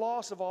suffered the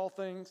loss of all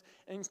things,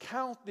 and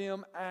count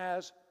them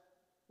as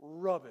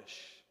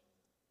rubbish,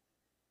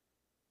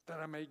 that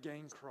I may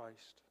gain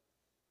Christ."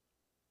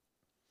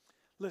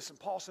 Listen,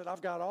 Paul said,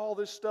 I've got all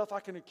this stuff. I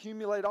can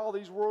accumulate all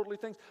these worldly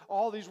things.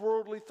 All these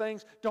worldly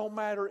things don't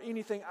matter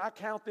anything. I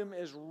count them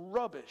as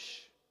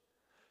rubbish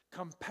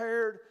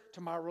compared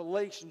to my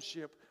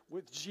relationship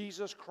with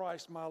Jesus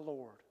Christ, my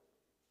Lord.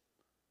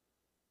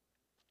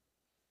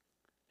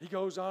 He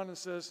goes on and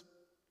says,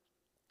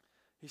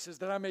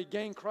 that I may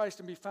gain Christ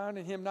and be found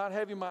in him, not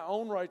having my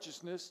own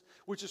righteousness,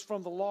 which is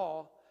from the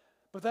law,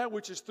 but that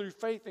which is through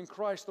faith in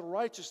Christ, the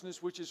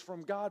righteousness which is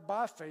from God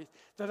by faith,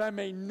 that I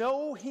may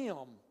know him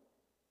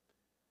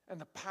and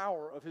the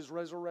power of his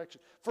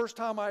resurrection. First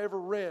time I ever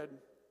read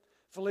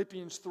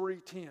Philippians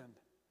 3:10,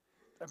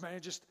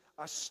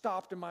 I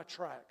stopped in my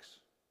tracks.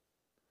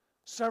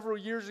 Several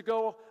years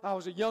ago, I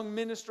was a young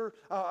minister.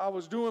 I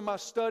was doing my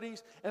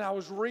studies, and I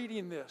was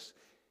reading this.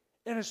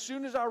 And as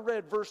soon as I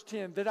read verse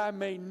 10, that I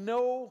may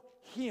know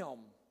him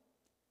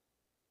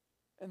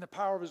and the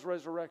power of his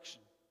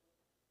resurrection,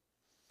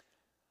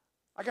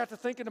 I got to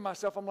thinking to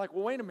myself, I'm like,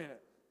 well, wait a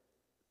minute.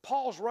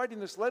 Paul's writing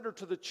this letter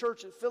to the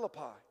church at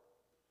Philippi.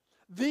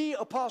 The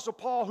Apostle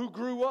Paul, who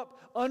grew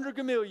up under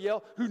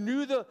Gamaliel, who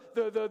knew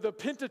the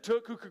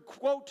Pentateuch, who could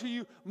quote to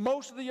you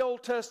most of the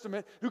Old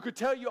Testament, who could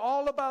tell you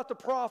all about the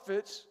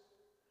prophets.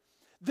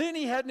 Then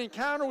he had an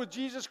encounter with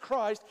Jesus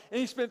Christ, and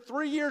he spent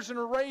 3 years in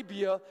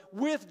Arabia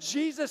with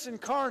Jesus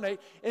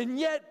incarnate. And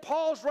yet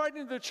Paul's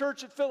writing to the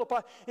church at Philippi,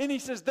 and he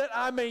says, that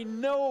I may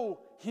know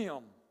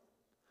him.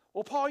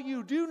 Well, Paul,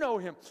 you do know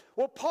him.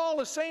 What Paul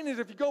is saying is,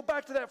 if you go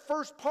back to that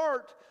first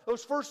part,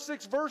 those first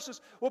 6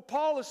 verses, what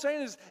Paul is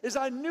saying is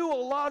I knew a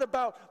lot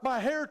about my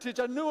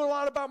heritage. I knew a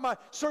lot about my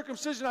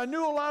circumcision. I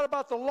knew a lot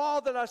about the law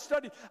that I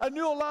studied. I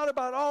knew a lot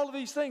about all of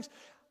these things.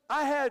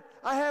 I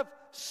have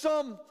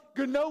some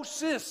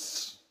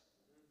gnosis.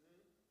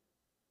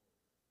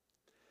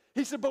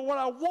 He said, but what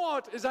I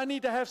want is I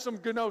need to have some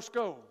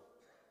gnosko.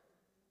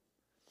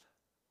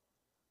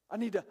 I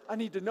need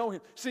to know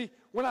him. See,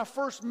 when I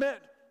first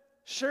met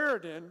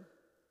Sheridan,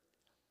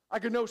 I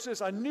could know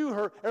this. I knew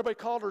her. Everybody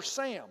called her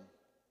Sam.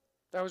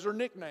 That was her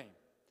nickname.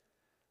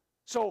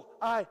 So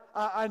I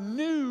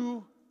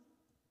knew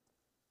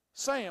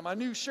Sam. I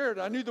knew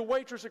Sheridan. I knew the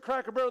waitress at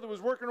Cracker Barrel that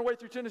was working her way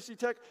through Tennessee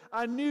Tech.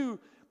 I knew.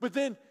 But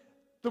then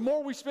the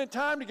more we spent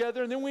time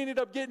together, and then we ended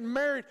up getting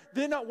married,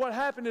 then what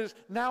happened is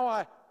now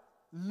I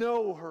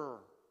know her.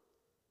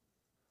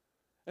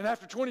 And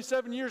after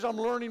 27 years, I'm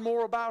learning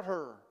more about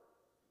her.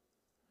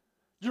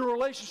 Your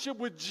relationship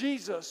with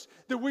Jesus,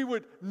 that we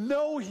would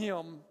know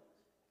him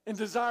and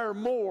desire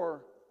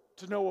more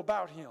to know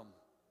about him.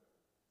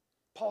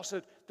 Paul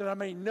said, that I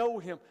may know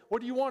him. What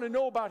do you want to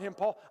know about him,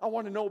 Paul? I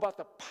want to know about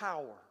the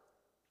power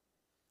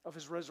of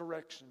his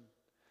resurrection.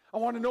 I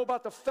want to know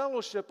about the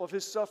fellowship of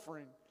his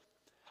suffering.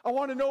 I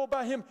want to know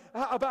about him,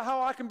 about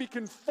how I can be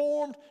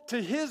conformed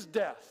to his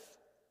death.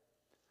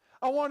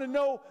 I want to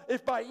know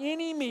if by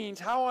any means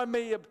how I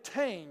may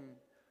obtain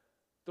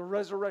the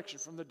resurrection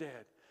from the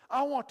dead.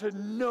 I want to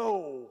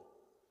know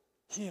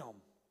him.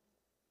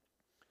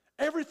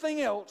 Everything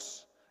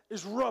else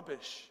is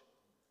rubbish,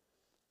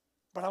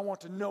 but I want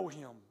to know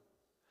him.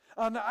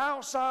 On the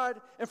outside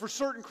and for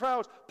certain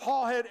crowds,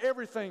 Paul had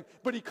everything,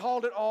 but he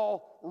called it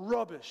all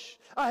rubbish.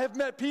 I have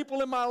met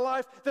people in my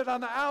life that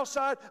on the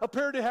outside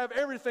appear to have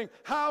everything: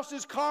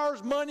 houses,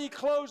 cars, money,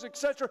 clothes,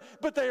 etc.,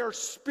 but they are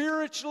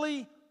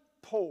spiritually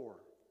poor.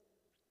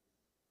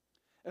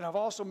 And I've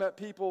also met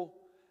people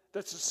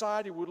that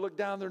society would look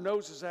down their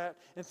noses at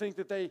and think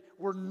that they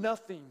were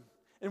nothing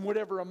and would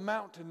ever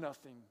amount to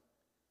nothing.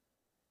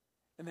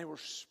 And they were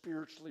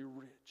spiritually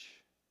rich.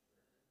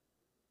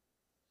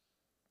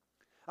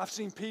 I've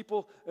seen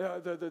people,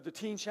 the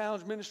Teen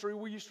Challenge ministry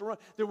we used to run,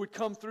 that would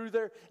come through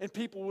there and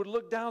people would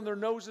look down their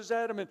noses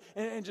at them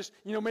and just,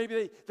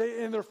 maybe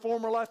they in their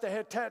former life they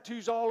had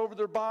tattoos all over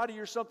their body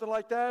or something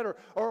like that,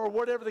 or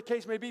whatever the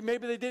case may be.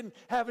 Maybe they didn't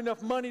have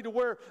enough money to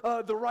wear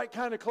the right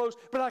kind of clothes.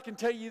 But I can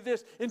tell you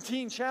this, in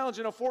Teen Challenge,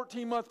 in a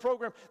 14-month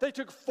program, they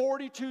took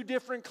 42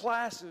 different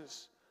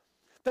classes.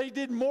 They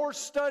did more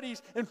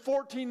studies in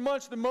 14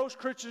 months than most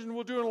Christians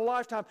will do in a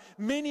lifetime.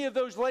 Many of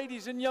those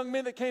ladies and young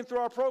men that came through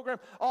our program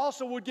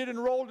also would get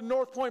enrolled in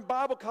North Point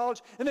Bible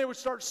College, and they would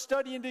start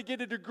studying to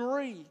get a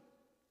degree.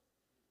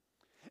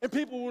 And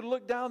people would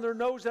look down their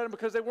nose at them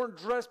because they weren't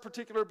dressed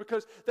particular,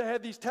 because they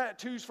had these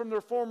tattoos from their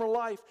former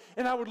life.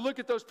 And I would look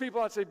at those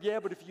people, I'd say,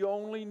 yeah, but if you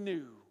only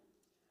knew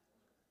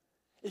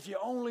who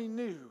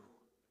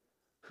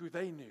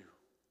they knew,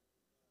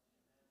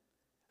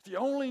 if you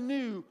only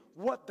knew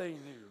what they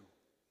knew.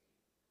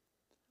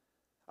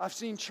 I've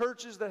seen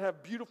churches that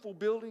have beautiful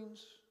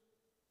buildings,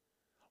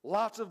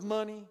 lots of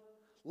money,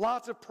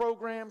 lots of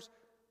programs,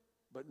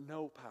 but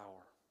no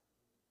power.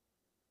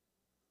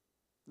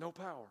 No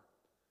power.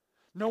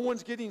 No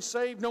one's getting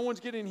saved. No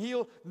one's getting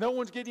healed. No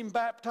one's getting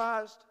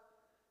baptized.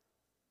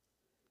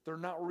 They're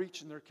not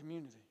reaching their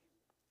community.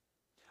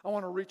 I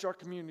want to reach our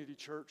community,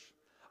 church.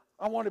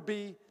 I want to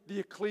be the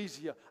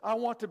ecclesia. I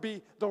want to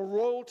be the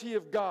royalty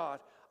of God,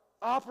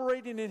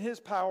 operating in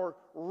his power,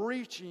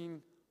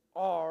 reaching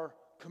our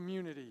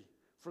community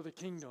for the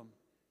kingdom.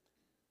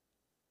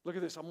 Look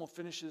at this. I'm going to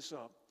finish this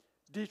up.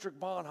 Dietrich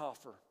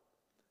Bonhoeffer,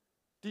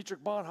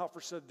 Dietrich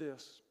Bonhoeffer said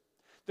this: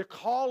 the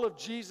call of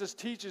Jesus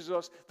teaches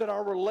us that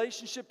our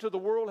relationship to the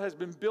world has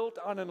been built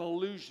on an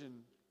illusion.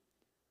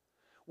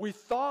 We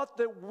thought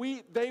that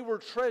they were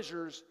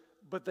treasures,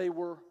 but they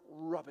were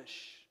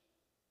rubbish.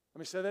 Let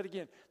me say that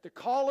again. The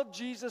call of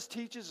Jesus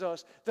teaches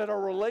us that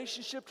our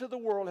relationship to the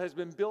world has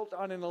been built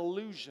on an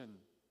illusion.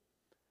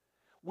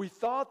 We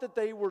thought that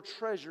they were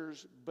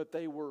treasures, but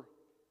they were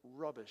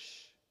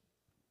rubbish.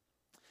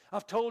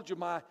 I've told you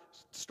my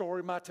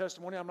story, my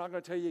testimony. I'm not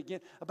going to tell you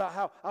again about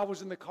how I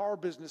was in the car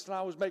business and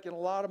I was making a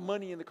lot of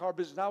money in the car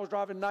business. And I was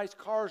driving nice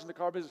cars in the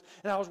car business.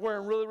 And I was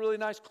wearing really, really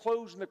nice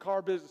clothes in the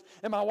car business.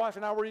 And my wife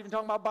and I were even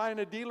talking about buying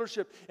a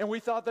dealership. And we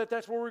thought that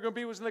that's where we were going to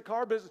be, was in the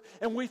car business.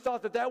 And we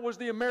thought that that was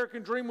the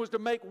American dream, was to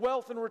make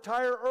wealth and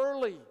retire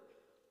early.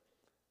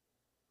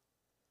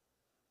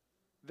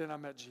 Then I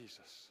met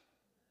Jesus.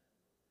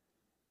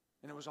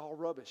 And it was all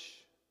rubbish.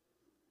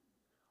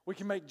 We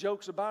can make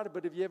jokes about it,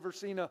 but have you ever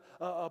seen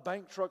a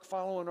bank truck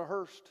following a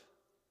hearse?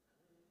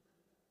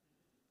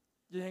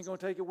 You ain't going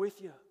to take it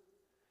with you.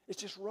 It's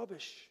just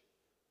rubbish.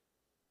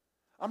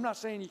 I'm not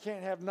saying you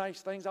can't have nice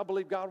things. I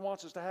believe God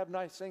wants us to have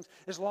nice things,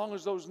 as long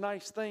as those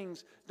nice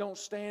things don't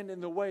stand in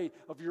the way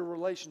of your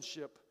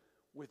relationship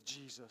with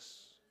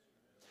Jesus.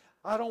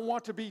 I don't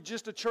want to be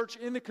just a church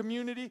in the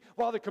community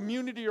while the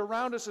community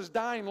around us is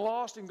dying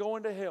lost and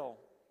going to hell.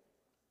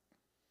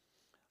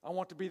 I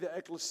want to be the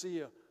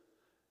ecclesia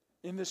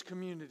in this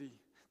community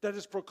that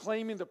is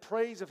proclaiming the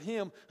praise of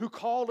Him who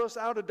called us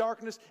out of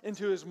darkness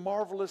into His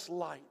marvelous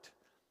light.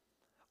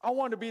 I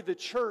want to be the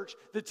church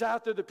that's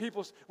out there, the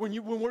people,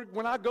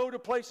 when I go to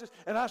places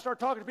and I start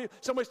talking to people,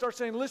 somebody starts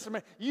saying, listen,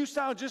 man, you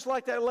sound just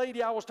like that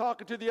lady I was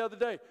talking to the other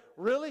day.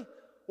 Really?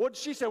 What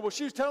did she say? Well,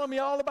 she was telling me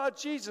all about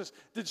Jesus.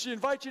 Did she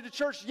invite you to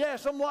church? Yeah,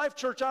 some Life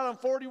Church out on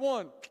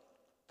 41.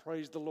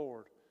 Praise the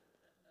Lord.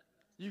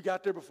 You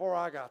got there before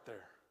I got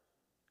there.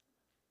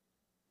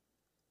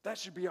 That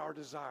should be our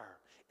desire.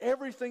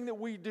 Everything that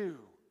we do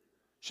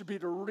should be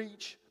to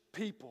reach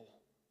people.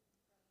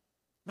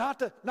 Not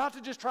to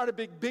just try to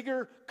build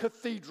bigger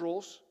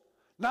cathedrals.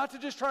 Not to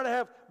just try to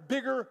have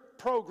bigger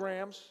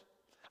programs.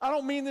 I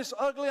don't mean this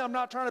ugly. I'm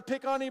not trying to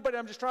pick on anybody.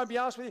 I'm just trying to be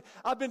honest with you.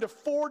 I've been to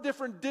 4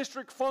 different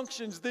district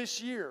functions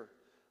this year.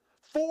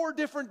 4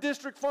 different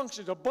district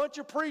functions. A bunch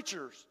of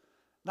preachers.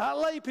 Not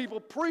lay people,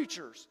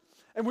 preachers.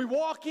 And we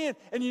walk in,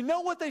 and you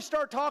know what they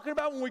start talking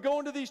about when we go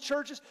into these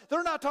churches?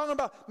 They're not talking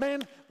about,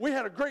 man, we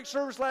had a great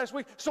service last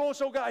week.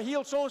 So-and-so got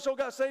healed. So-and-so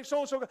got saved.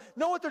 So-and-so got...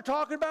 Know what they're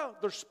talking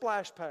about? Their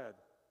splash pad.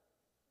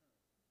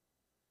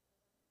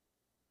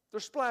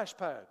 Their splash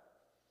pad.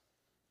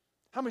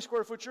 How many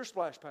square foot's your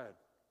splash pad?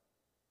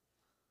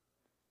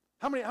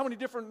 How many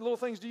different little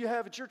things do you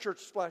have at your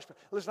church splash pad?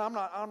 Listen,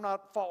 I'm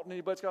not faulting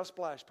anybody that's got a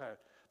splash pad.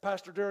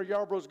 Pastor Darrell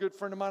Yarbrough's a good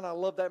friend of mine. I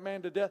love that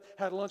man to death.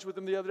 Had lunch with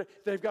him the other day.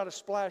 They've got a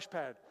splash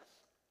pad.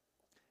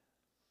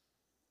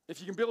 If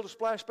you can build a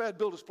splash pad,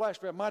 build a splash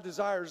pad. My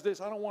desire is this: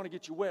 I don't want to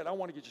get you wet. I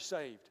want to get you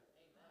saved.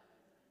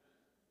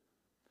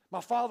 My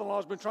father-in-law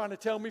has been trying to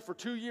tell me for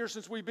 2 years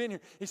since we've been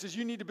here. He says,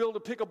 you need to build a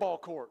pickleball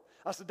court.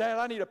 I said, Dad,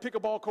 I need a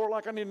pickleball court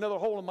like I need another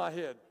hole in my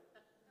head.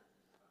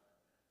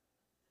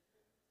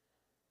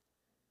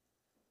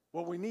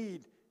 What we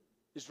need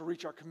is to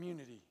reach our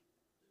community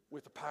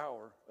with the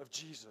power of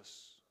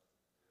Jesus.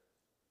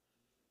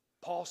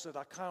 Paul said,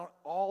 I count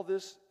all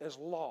this as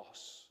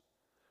loss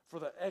for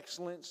the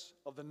excellence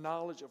of the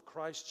knowledge of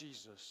Christ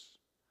Jesus.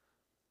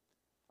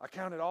 I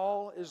count it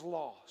all as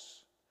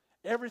loss.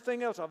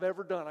 Everything else I've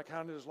ever done, I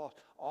count it as loss.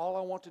 All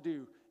I want to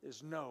do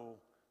is know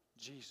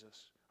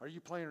Jesus. Are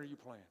you playing or are you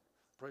playing?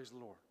 Praise the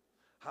Lord.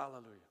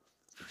 Hallelujah.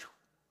 Whew.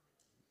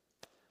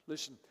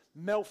 Listen,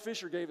 Mel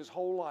Fisher gave his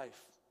whole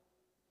life.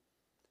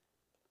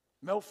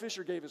 Mel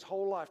Fisher gave his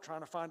whole life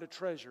trying to find a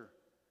treasure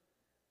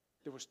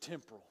that was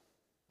temporal.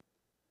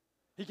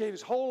 He gave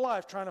his whole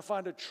life trying to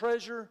find a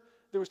treasure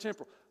that was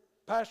temporal.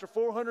 Pastor,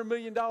 $400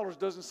 million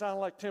doesn't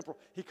sound like temporal.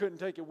 He couldn't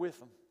take it with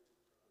him.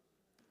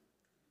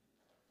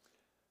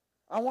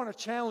 I want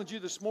to challenge you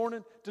this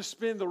morning to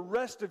spend the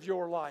rest of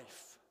your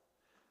life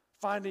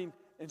finding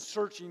and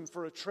searching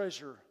for a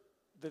treasure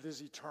that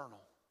is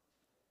eternal.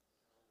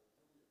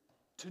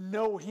 To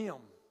know Him.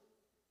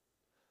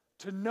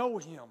 To know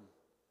Him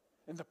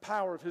and the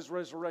power of His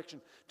resurrection.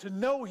 To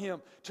know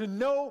Him. To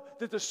know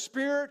that the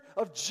Spirit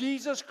of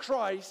Jesus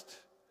Christ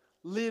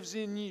lives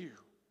in you.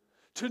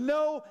 To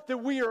know that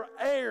we are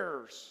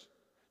heirs,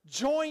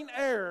 joint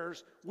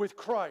heirs with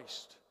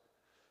Christ.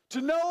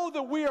 To know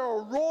that we are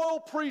a royal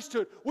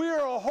priesthood. We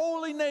are a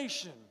holy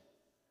nation.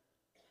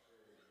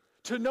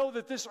 To know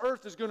that this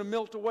earth is going to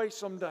melt away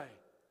someday.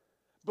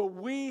 But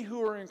we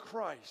who are in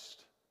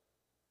Christ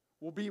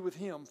will be with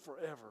Him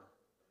forever.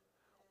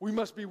 We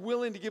must be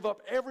willing to give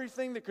up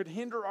everything that could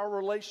hinder our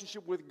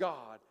relationship with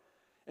God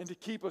and to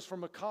keep us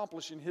from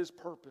accomplishing His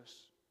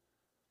purpose.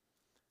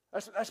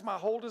 That's my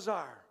whole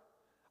desire.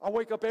 I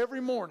wake up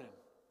every morning.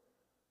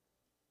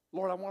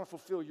 Lord, I want to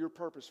fulfill your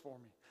purpose for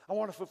me. I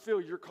want to fulfill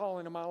your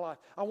calling in my life.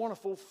 I want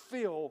to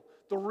fulfill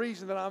the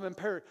reason that I'm in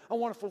Perry. I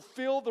want to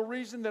fulfill the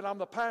reason that I'm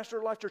the pastor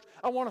at Life Church.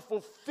 I want to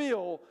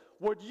fulfill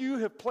what you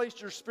have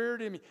placed your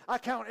Spirit in me. I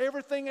count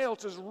everything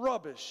else as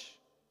rubbish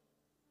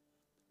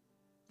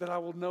that I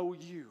will know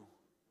you.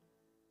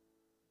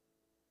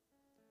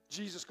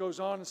 Jesus goes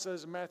on and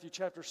says in Matthew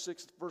chapter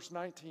 6, verse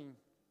 19,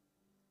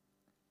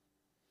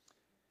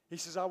 He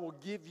says, I will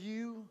give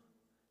you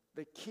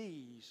the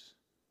keys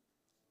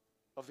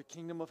of the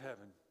kingdom of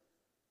heaven.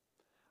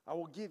 I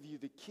will give you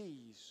the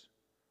keys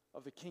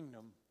of the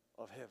kingdom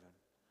of heaven.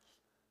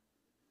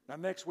 Now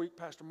next week,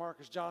 Pastor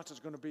Marcus Johnson is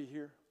going to be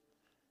here.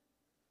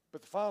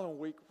 But the following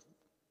week,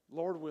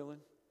 Lord willing,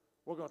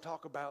 we're going to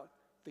talk about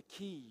the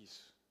keys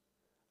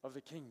of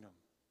the kingdom.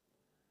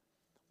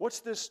 What's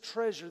this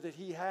treasure that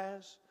He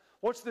has?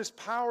 What's this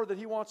power that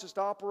He wants us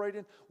to operate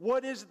in?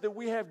 What is it that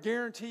we have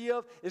guarantee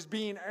of as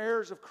being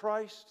heirs of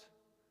Christ?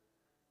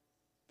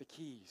 The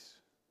keys.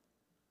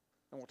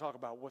 And we'll talk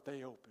about what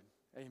they open.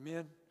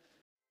 Amen.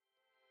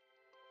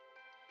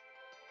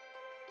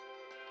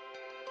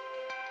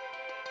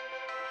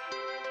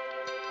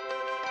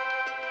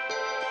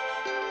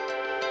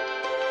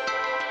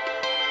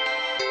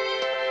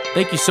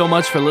 Thank you so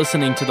much for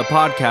listening to the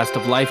podcast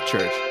of Life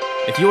Church.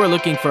 If you are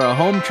looking for a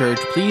home church,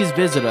 please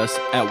visit us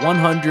at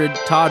 100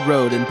 Todd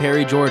Road in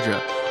Perry,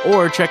 Georgia,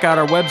 or check out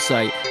our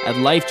website at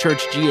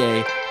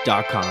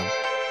lifechurchga.com.